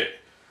make it.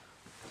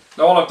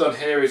 Now all I've done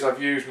here is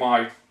I've used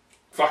my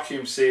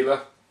vacuum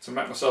sealer to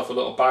make myself a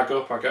little bag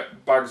up. I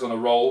get bags on a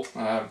roll.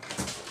 My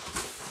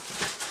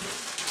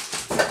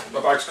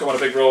bags come on a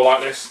big roll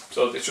like this,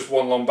 so it's just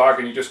 1 long bag,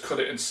 and you just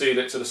cut it and seal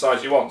it to the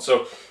size you want.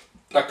 So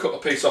I cut a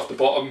piece off the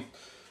bottom,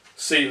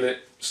 seal it,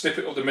 snip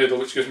it up the middle,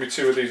 which gives me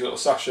 2 of these little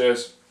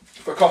sachets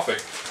for coffee.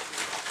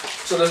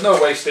 So there's no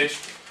wastage,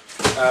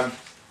 and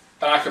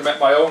I can make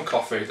my own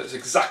coffee that's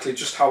exactly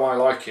just how I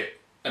like it,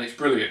 and it's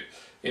brilliant.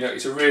 You know,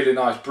 it's a really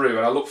nice brew,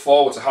 and I look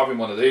forward to having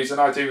one of these.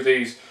 And I do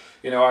these,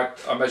 you know,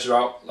 I measure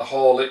out the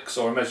Horlicks,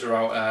 or I measure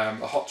out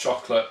a hot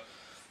chocolate,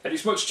 and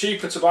it's much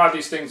cheaper to buy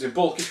these things in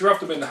bulk. If you have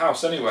them in the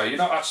house anyway, you're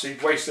not actually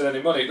wasting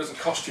any money. It doesn't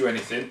cost you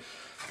anything,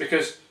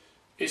 because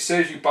it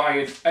saves you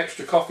buying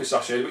extra coffee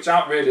sachets, which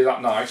aren't really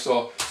that nice,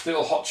 or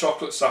little hot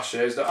chocolate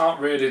sachets that aren't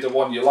really the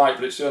one you like,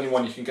 but it's the only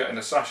one you can get in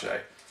a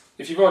sachet.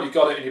 If you've already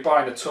got it and you're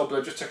buying a tub,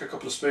 then just take a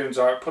couple of spoons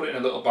out, put it in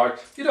a little bag.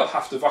 You don't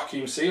have to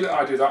vacuum seal it.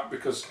 I do that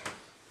because,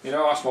 you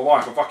know, ask my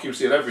wife. I vacuum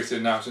seal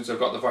everything now since I've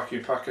got the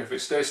vacuum packer. If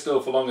it stays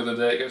still for longer than a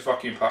day, it gets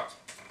vacuum packed.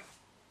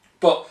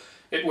 But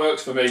it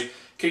works for me,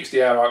 keeps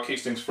the air out,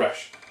 keeps things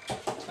fresh.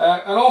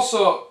 And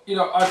also, you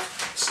know, I've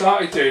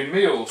started doing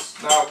meals.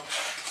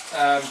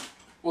 Now,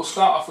 we'll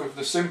start off with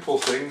the simple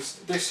things.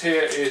 This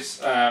here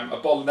is a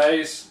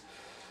bolognese.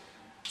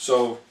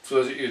 So for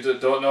those of you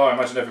that don't know, I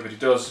imagine everybody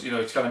does, you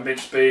know, it's kind of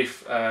minced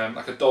beef,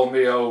 like a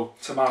dolmio,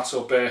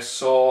 tomato-based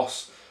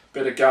sauce,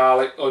 bit of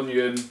garlic,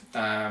 onion,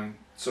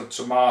 some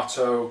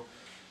tomato,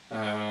 what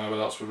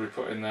else would we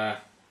put in there?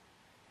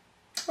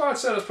 Oh, I'd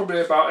say that's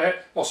probably about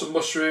it. Or some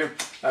mushroom,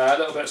 a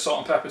little bit of salt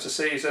and pepper to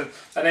season,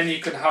 and then you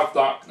can have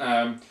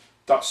that,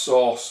 that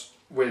sauce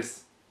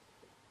with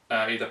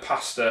either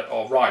pasta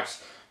or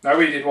rice. Now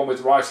we did one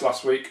with rice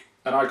last week,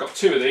 and I got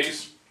 2 of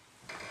these.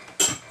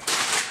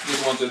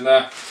 These ones in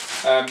there.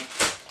 I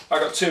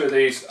got 2 of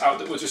these out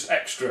that were just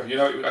extra. You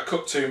know, I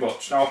cooked too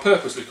much. Now I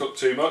purposely cooked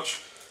too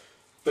much,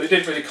 but it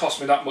didn't really cost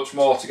me that much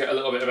more to get a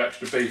little bit of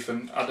extra beef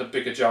and add a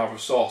bigger jar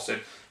of sauce in.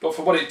 But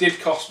for what it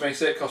did cost me,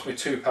 say it cost me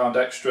 £2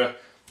 extra,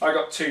 I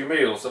got 2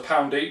 meals,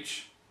 £1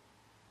 each.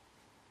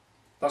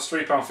 That's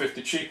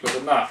 £3.50 cheaper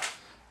than that.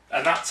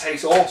 And that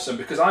tastes awesome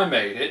because I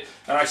made it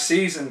and I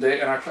seasoned it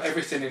and I put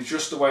everything in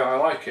just the way I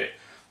like it.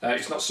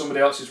 It's not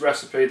somebody else's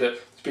recipe that's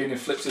been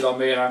inflicted on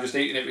me and I'm just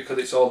eating it because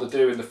it's all the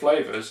do in the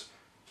flavours.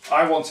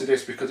 I wanted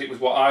this because it was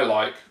what I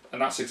like, and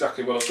that's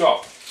exactly what I've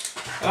got.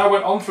 And I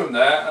went on from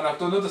there and I've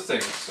done other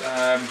things.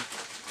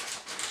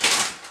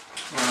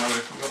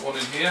 We've got one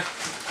in here.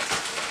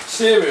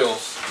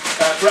 Cereals,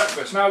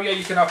 breakfast. Now, yeah,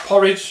 you can have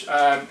porridge.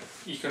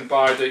 You can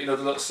buy the, you know,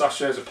 the little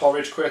sachets of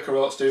porridge. Quaker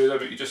Oats do them,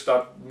 but you just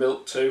add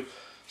milk too.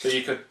 So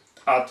you could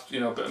add, you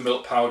know, a bit of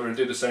milk powder and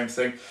do the same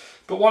thing.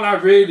 But one I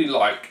really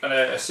like, and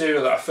a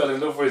cereal that I fell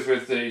in love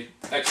with the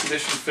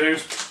Expedition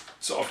Foods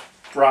sort of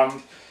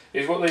brand,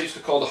 is what they used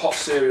to call the hot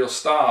cereal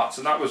starts,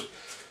 and that was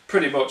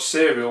pretty much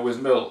cereal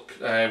with milk,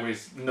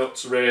 with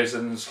nuts,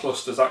 raisins,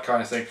 clusters, that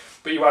kind of thing.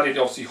 But you added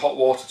obviously hot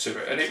water to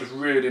it, and it was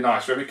really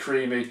nice, very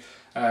creamy,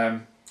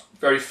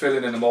 very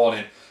filling in the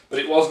morning. But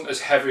it wasn't as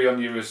heavy on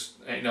you as,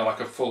 you know, like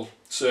a full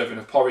serving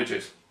of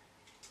porridges.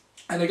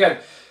 And again,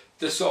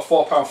 this sort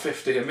of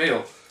 £4.50 a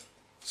meal.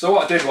 So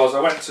what I did was I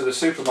went to the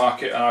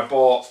supermarket and I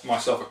bought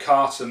myself a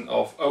carton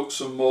of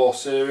Oats and More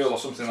cereal or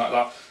something like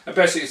that. And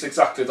basically it's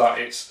exactly that.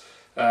 It's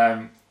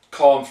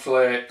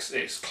cornflakes,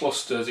 it's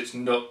clusters, it's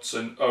nuts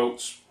and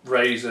oats,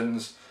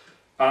 raisins.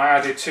 And I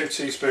added 2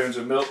 teaspoons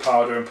of milk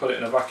powder and put it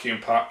in a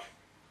vacuum pack.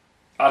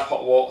 Add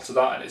hot water to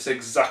that and it's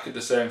exactly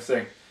the same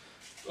thing.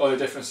 Only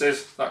difference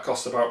is that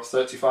costs about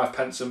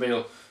 35p a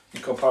meal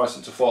in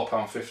comparison to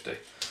 £4.50.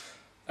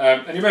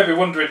 And you may be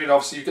wondering, you know,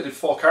 obviously you're getting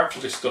fork out for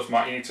this stuff,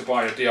 Matt, you need to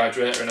buy a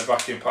dehydrator and a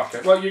vacuum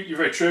packer. Well, you're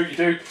very true, you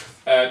do.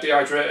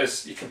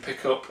 Dehydrators you can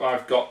pick up.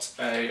 I've got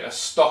a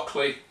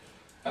Stockley,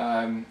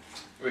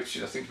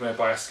 which I think is made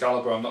by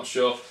Excalibur, I'm not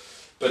sure.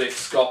 But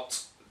it's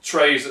got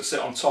trays that sit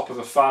on top of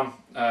a fan,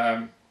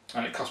 and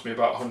it cost me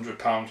about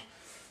 £100.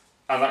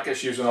 and that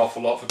gets used an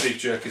awful lot for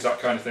beef jerkies, that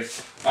kind of thing.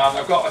 And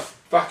I've got a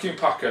vacuum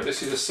packer.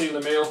 This is a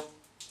sealer meal.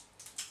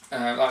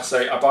 Like I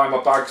say, I buy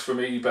my bags from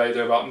eBay.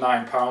 They're about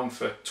 £9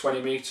 for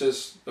 20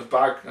 metres of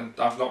bag, and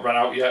I've not run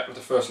out yet with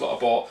the first lot I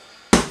bought.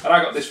 And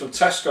I got this from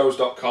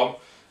Tesco's.com.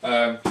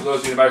 For those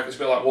of you in America, it's a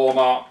bit like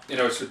Walmart. You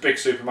know, it's a big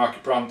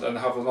supermarket brand, and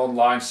they have an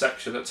online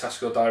section at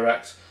Tesco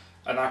Direct,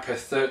 and I pay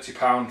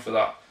 £30 for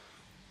that.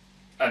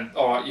 And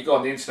alright, you go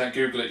on the internet,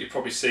 Google it, you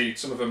probably see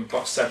some of them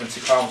about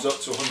 £70 up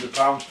to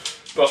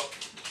 £100, but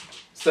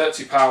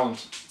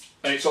 £30,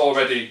 and it's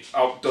already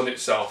outdone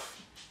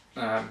itself.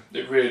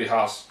 It really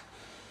has.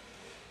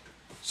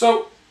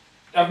 So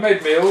I've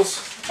made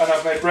meals and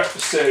I've made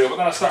breakfast cereal, but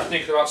then I started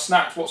thinking about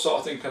snacks. What sort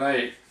of thing can I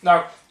eat?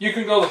 Now you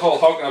can go the whole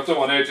hog, and I've done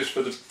one here just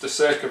for the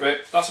sake of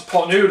it. That's a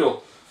pot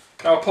noodle.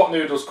 Now a pot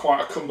noodle's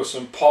quite a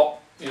cumbersome pot.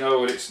 You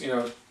know, it's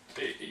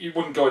you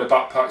wouldn't go in a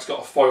backpack. It's got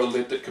a foil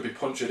lid that could be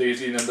punctured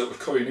easy and end up with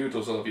curry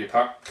noodles all over your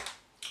pack.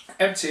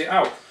 Empty it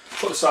out.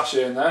 Put the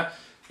sachet in there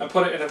and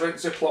put it in a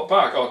Ziploc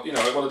bag, or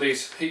one of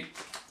these heat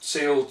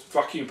sealed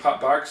vacuum pack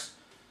bags.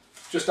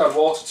 Just add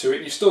water to it,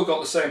 and you've still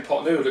got the same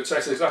pot noodle. It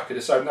tastes exactly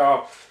the same.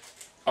 Now,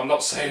 I'm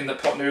not saying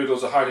that pot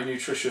noodles are highly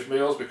nutritious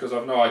meals, because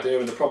I've no idea,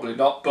 and they're probably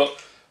not,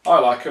 but I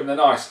like them, they're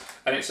nice.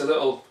 And it's a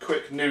little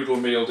quick noodle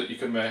meal that you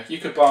can make. You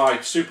could buy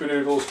super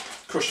noodles,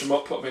 crush them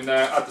up, put them in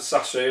there, add the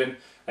sachet in,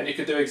 and you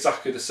could do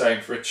exactly the same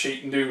for a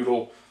cheap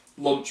noodle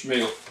lunch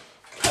meal.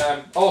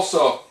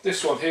 Also,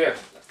 this one here,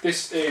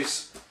 this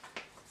is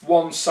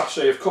 1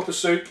 sachet of cuppa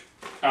soup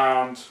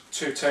and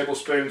 2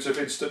 tablespoons of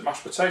instant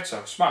mashed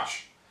potato,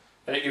 smash.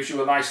 And it gives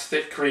you a nice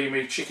thick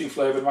creamy chicken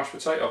flavoured mashed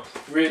potato.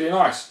 Really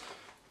nice.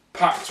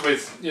 Packed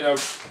with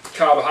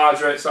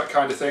carbohydrates, that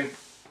kind of thing.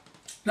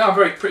 Now I'm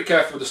pretty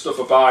careful with the stuff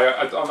I buy.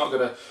 I'm not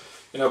going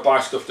to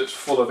buy stuff that's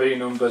full of E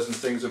numbers and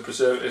things and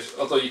preservatives,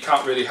 although you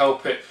can't really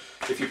help it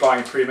if you're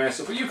buying pre-made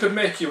stuff. But you could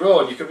make your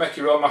own. You could make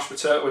your own mashed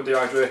potato and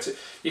dehydrate it.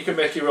 You can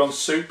make your own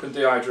soup and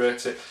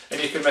dehydrate it,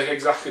 and you can make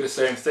exactly the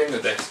same thing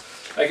with this.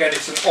 Again,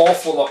 it's an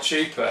awful lot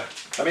cheaper.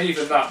 I mean,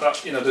 even that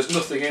there's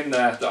nothing in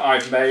there that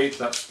I've made.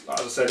 That's,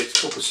 as I said, it's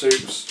cuppa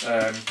soups,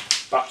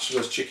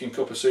 bachelor's chicken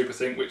cuppa soup, I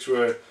think, which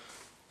were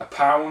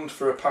 £1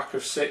 for a pack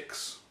of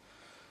 6,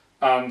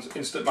 and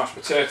instant mashed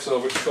potato,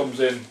 which comes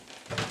in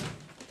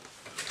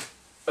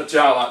a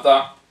jar like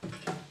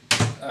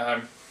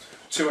that,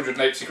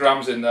 280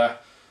 grams in there,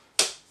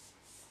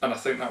 and I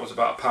think that was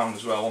about £1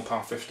 as well,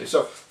 £1.50.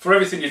 So for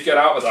everything you'd get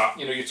out of that,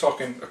 you're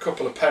talking a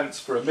couple of pence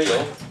for a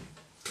meal,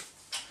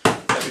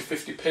 maybe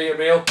 50p a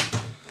meal.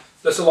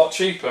 That's a lot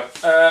cheaper.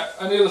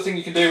 And the other thing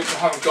you can do, which I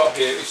haven't got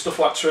here, is stuff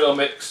like trail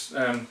mix.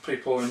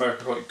 People in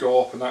America call it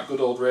gorp, and that, good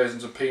old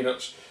raisins and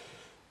peanuts.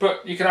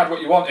 But you can add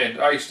what you want in.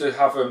 I used to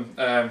have them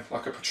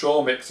like a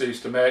patrol mix I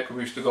used to make when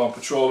we used to go on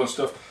patrol and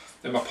stuff.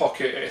 In my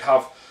pocket it'd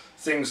have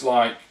things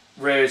like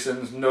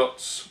raisins,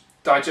 nuts,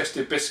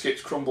 digestive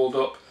biscuits crumbled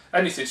up,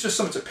 anything. It's just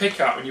something to pick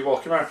at when you're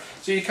walking around.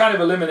 So you're kind of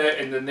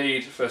eliminating the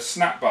need for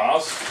snack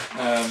bars,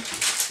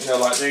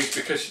 like these,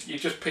 because you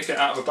just pick it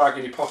out of a bag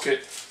in your pocket,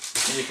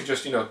 and you can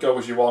just go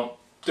as you want.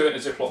 Do it in a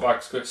Ziploc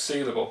bag so it's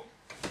sealable.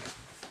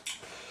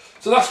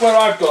 So that's where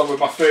I've gone with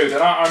my food,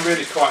 and I'm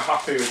really quite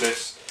happy with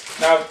this.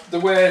 Now, the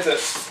way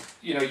that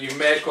you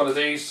make one of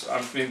these,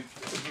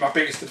 my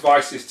biggest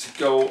advice is to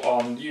go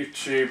on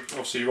YouTube.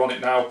 Obviously you're on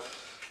it now.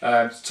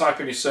 Type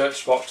in your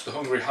search box the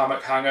Hungry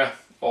Hammock Hanger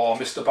or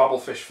Mr.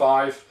 Babblefish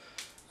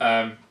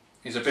 5.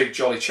 He's a big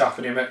jolly chap,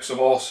 and he makes some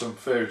awesome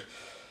food.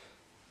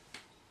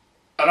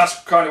 And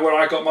that's kind of where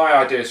I got my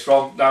ideas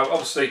from. Now,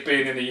 obviously,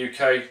 being in the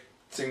UK,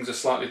 things are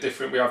slightly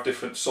different. We have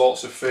different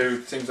sorts of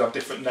food, things have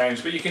different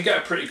names, but you can get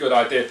a pretty good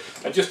idea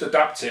and just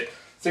adapt it.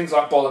 Things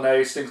like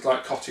bolognese, things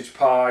like cottage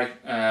pie,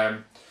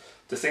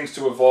 the things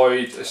to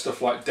avoid are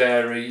stuff like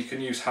dairy. You can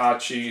use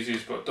hard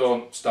cheeses, but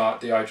don't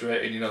start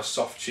dehydrating,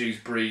 soft cheese,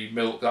 brie,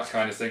 milk, that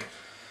kind of thing.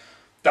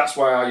 That's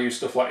why I use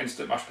stuff like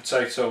instant mashed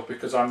potato,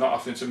 because I'm not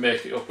having to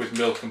make it up with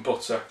milk and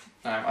butter.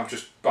 I'm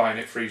just buying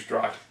it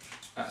freeze-dried.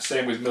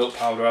 Same with milk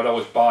powder. I'd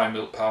always buy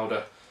milk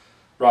powder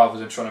rather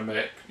than trying to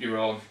make your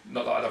own.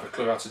 Not that I'd have a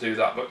clue how to do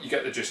that, but you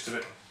get the gist of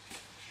it.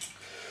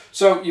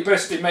 So you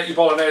basically make your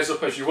bolognese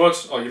up as you would,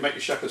 or you make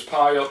your shepherd's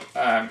pie up.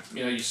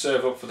 You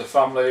serve up for the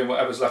family, and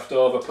whatever's left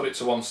over, put it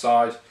to one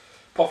side.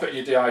 Pop it in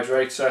your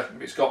dehydrator.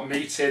 If it's got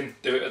meat in,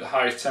 do it at the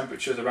highest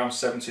temperatures, around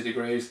 70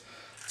 degrees.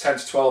 10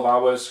 to 12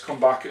 hours. Come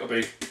back, it'll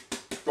be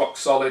rock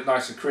solid,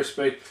 nice and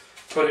crispy.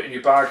 Put it in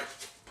your bag,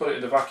 put it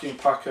in the vacuum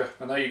packer,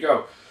 and there you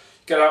go.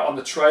 Get out on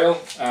the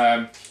trail.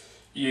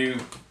 You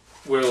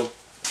will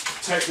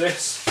take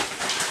this,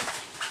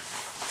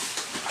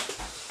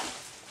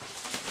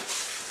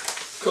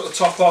 cut the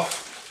top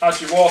off, add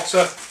your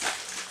water,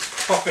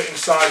 pop it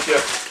inside your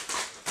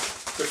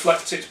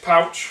reflected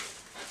pouch,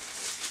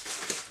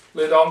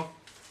 lid on,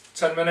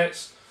 10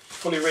 minutes,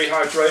 fully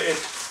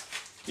rehydrated.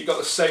 You've got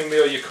the same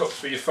meal you cooked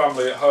for your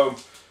family at home.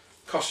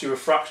 Costs you a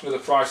fraction of the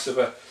price of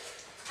a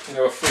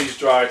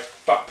freeze-dried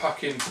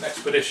backpacking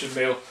expedition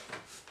meal,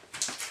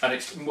 and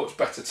it's much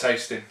better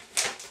tasting.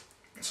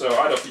 So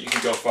I don't think you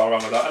can go far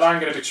wrong with that. And I'm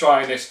going to be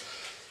trying this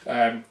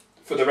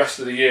for the rest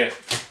of the year.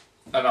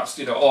 and that's,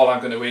 you know, all I'm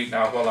going to eat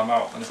now while I'm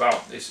out and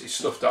about. Is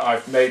stuff that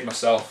I've made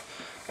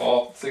myself,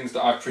 or things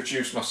that I've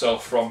produced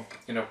myself from,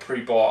 you know,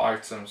 pre-bought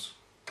items.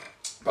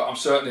 But I'm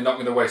certainly not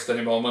going to waste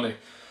any more money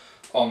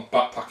on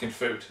backpacking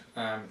food.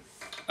 And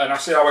I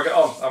see how I get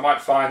on. I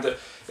might find that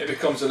it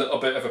becomes a little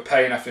bit of a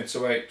pain having to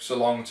wait so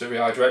long to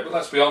rehydrate, but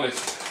let's be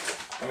honest.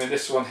 I mean,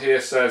 this one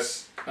here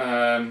says,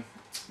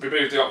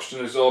 remove the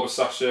oxygen absorber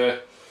sachet,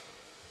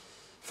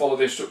 follow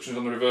the instructions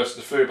on the reverse of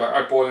the food bag,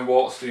 add boiling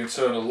water to the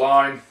internal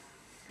line,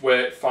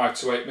 wait 5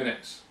 to 8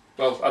 minutes.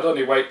 Well, I'd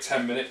only wait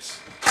 10 minutes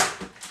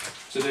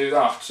to do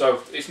that,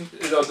 so it's,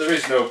 you know, there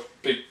is no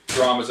big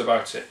dramas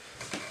about it.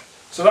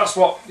 So that's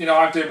what, you know,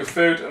 I'm doing with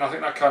food, and I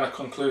think that kind of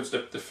concludes the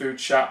food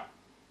chat.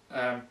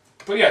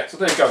 But yeah, so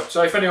there you go.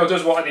 So if anyone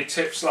does want any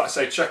tips, like I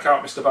say, check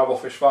out Mr.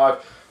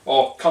 Babelfish5,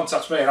 or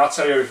contact me and I'll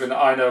tell you everything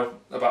that I know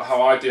about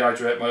how I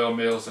dehydrate my own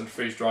meals and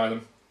freeze dry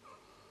them.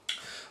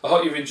 I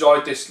hope you've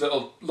enjoyed this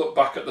little look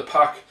back at the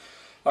pack.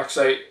 Like I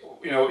say,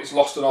 you know, it's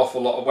lost an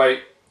awful lot of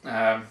weight.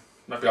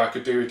 Maybe I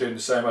could do with doing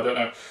the same, I don't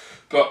know.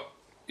 But,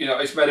 you know,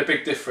 it's made a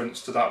big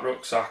difference to that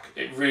rucksack.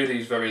 It really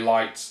is very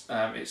light.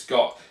 It's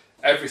got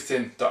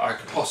everything that I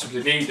could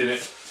possibly need in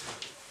it,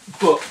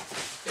 but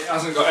it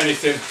hasn't got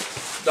anything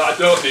that I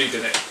don't need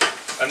in it.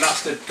 And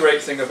that's the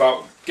great thing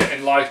about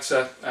getting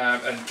lighter,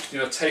 and, you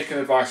know, taking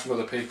advice from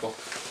other people.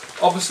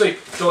 Obviously,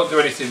 don't do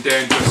anything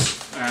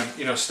dangerous.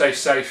 You know, stay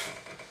safe.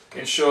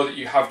 Ensure that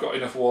you have got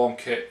enough warm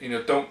kit. You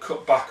know, don't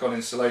cut back on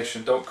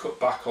insulation. Don't cut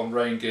back on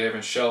rain gear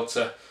and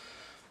shelter,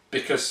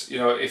 because, you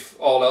know, if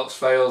all else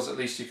fails, at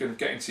least you can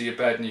get into your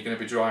bed and you're going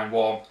to be dry and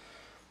warm.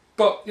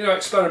 But, you know,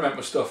 experiment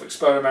with stuff.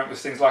 Experiment with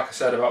things like I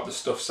said about the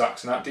stuff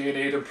sacks and that. Do you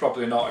need them?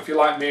 Probably not. If you're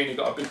like me and you've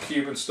got a big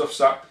Cuban stuff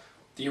sack,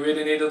 do you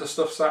really need other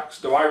stuff sacks?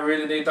 Do I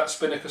really need that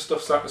Spinnaker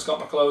stuff sack that's got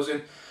my clothes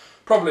in?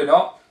 Probably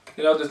not.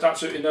 You know, there's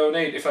absolutely no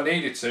need. If I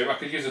needed to, I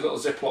could use a little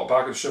Ziploc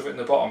bag and shove it in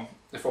the bottom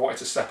if I wanted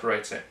to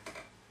separate it.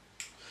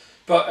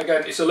 But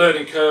again, it's a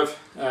learning curve,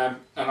 and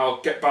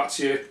I'll get back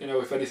to you, you know,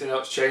 if anything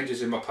else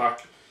changes in my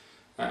pack,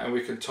 and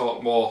we can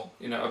talk more,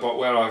 you know, about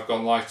where I've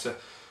gone lighter.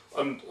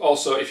 And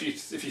also, if you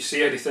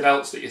see anything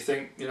else that you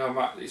think, you know,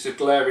 Matt, it's a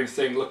glaring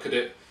thing, look at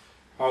it,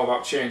 how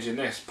about changing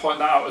this? Point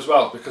that out as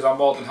well, because I'm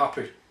more than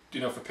happy, you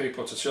know, for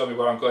people to show me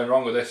where I'm going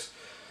wrong with this.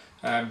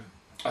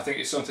 I think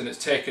it's something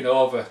that's taken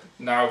over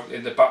now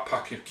in the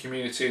backpacking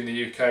community in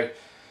the UK,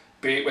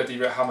 be it whether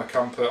you're a hammock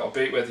camper or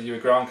be it whether you're a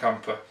ground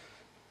camper.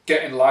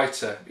 Getting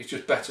lighter is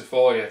just better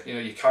for you. You know,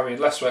 you're carrying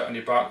less weight on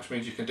your back, which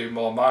means you can do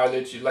more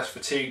mileage, you're less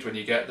fatigued when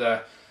you get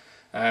there.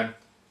 And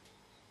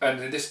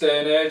in this day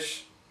and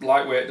age,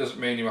 lightweight doesn't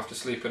mean you have to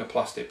sleep in a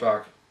plastic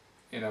bag.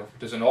 You know,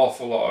 there's an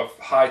awful lot of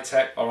high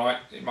tech, alright,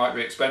 it might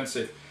be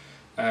expensive,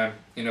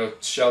 you know,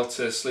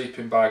 shelters,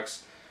 sleeping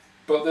bags,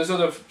 but there's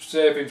other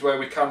savings where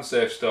we can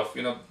save stuff.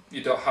 You know,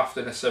 you don't have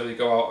to necessarily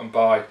go out and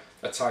buy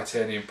a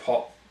titanium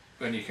pot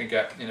when you can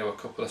get, you know, a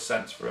couple of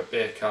cents for a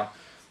beer can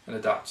and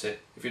adapt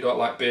it. If you don't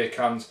like beer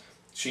cans,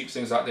 cheap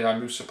things like the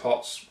Imusa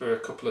pots for a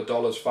couple of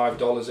dollars,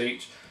 $5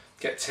 each.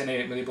 Get tin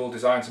 8mm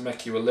design to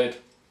make you a lid.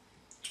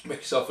 Make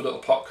yourself a little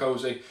pot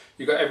cozy.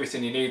 You've got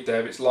everything you need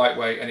there. It's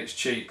lightweight and it's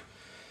cheap.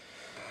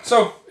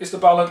 So it's the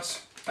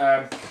balance.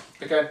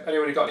 Again,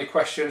 anyone who got any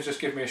questions, just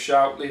give me a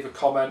shout, leave a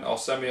comment, or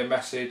send me a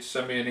message,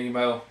 send me an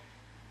email.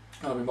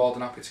 I'll be more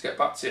than happy to get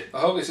back to you. I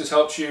hope this has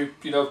helped you,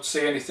 you know,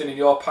 see anything in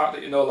your pack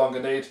that you no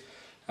longer need.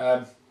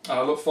 And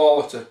I look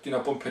forward to, you know,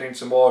 bumping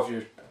into more of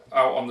you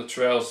out on the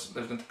trails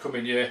in the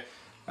coming year.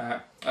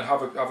 And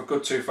have a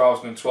good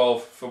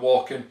 2012 for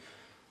walking.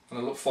 And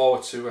I look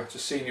forward to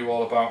seeing you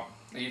all about.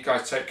 You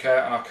guys take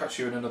care, and I'll catch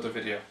you in another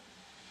video.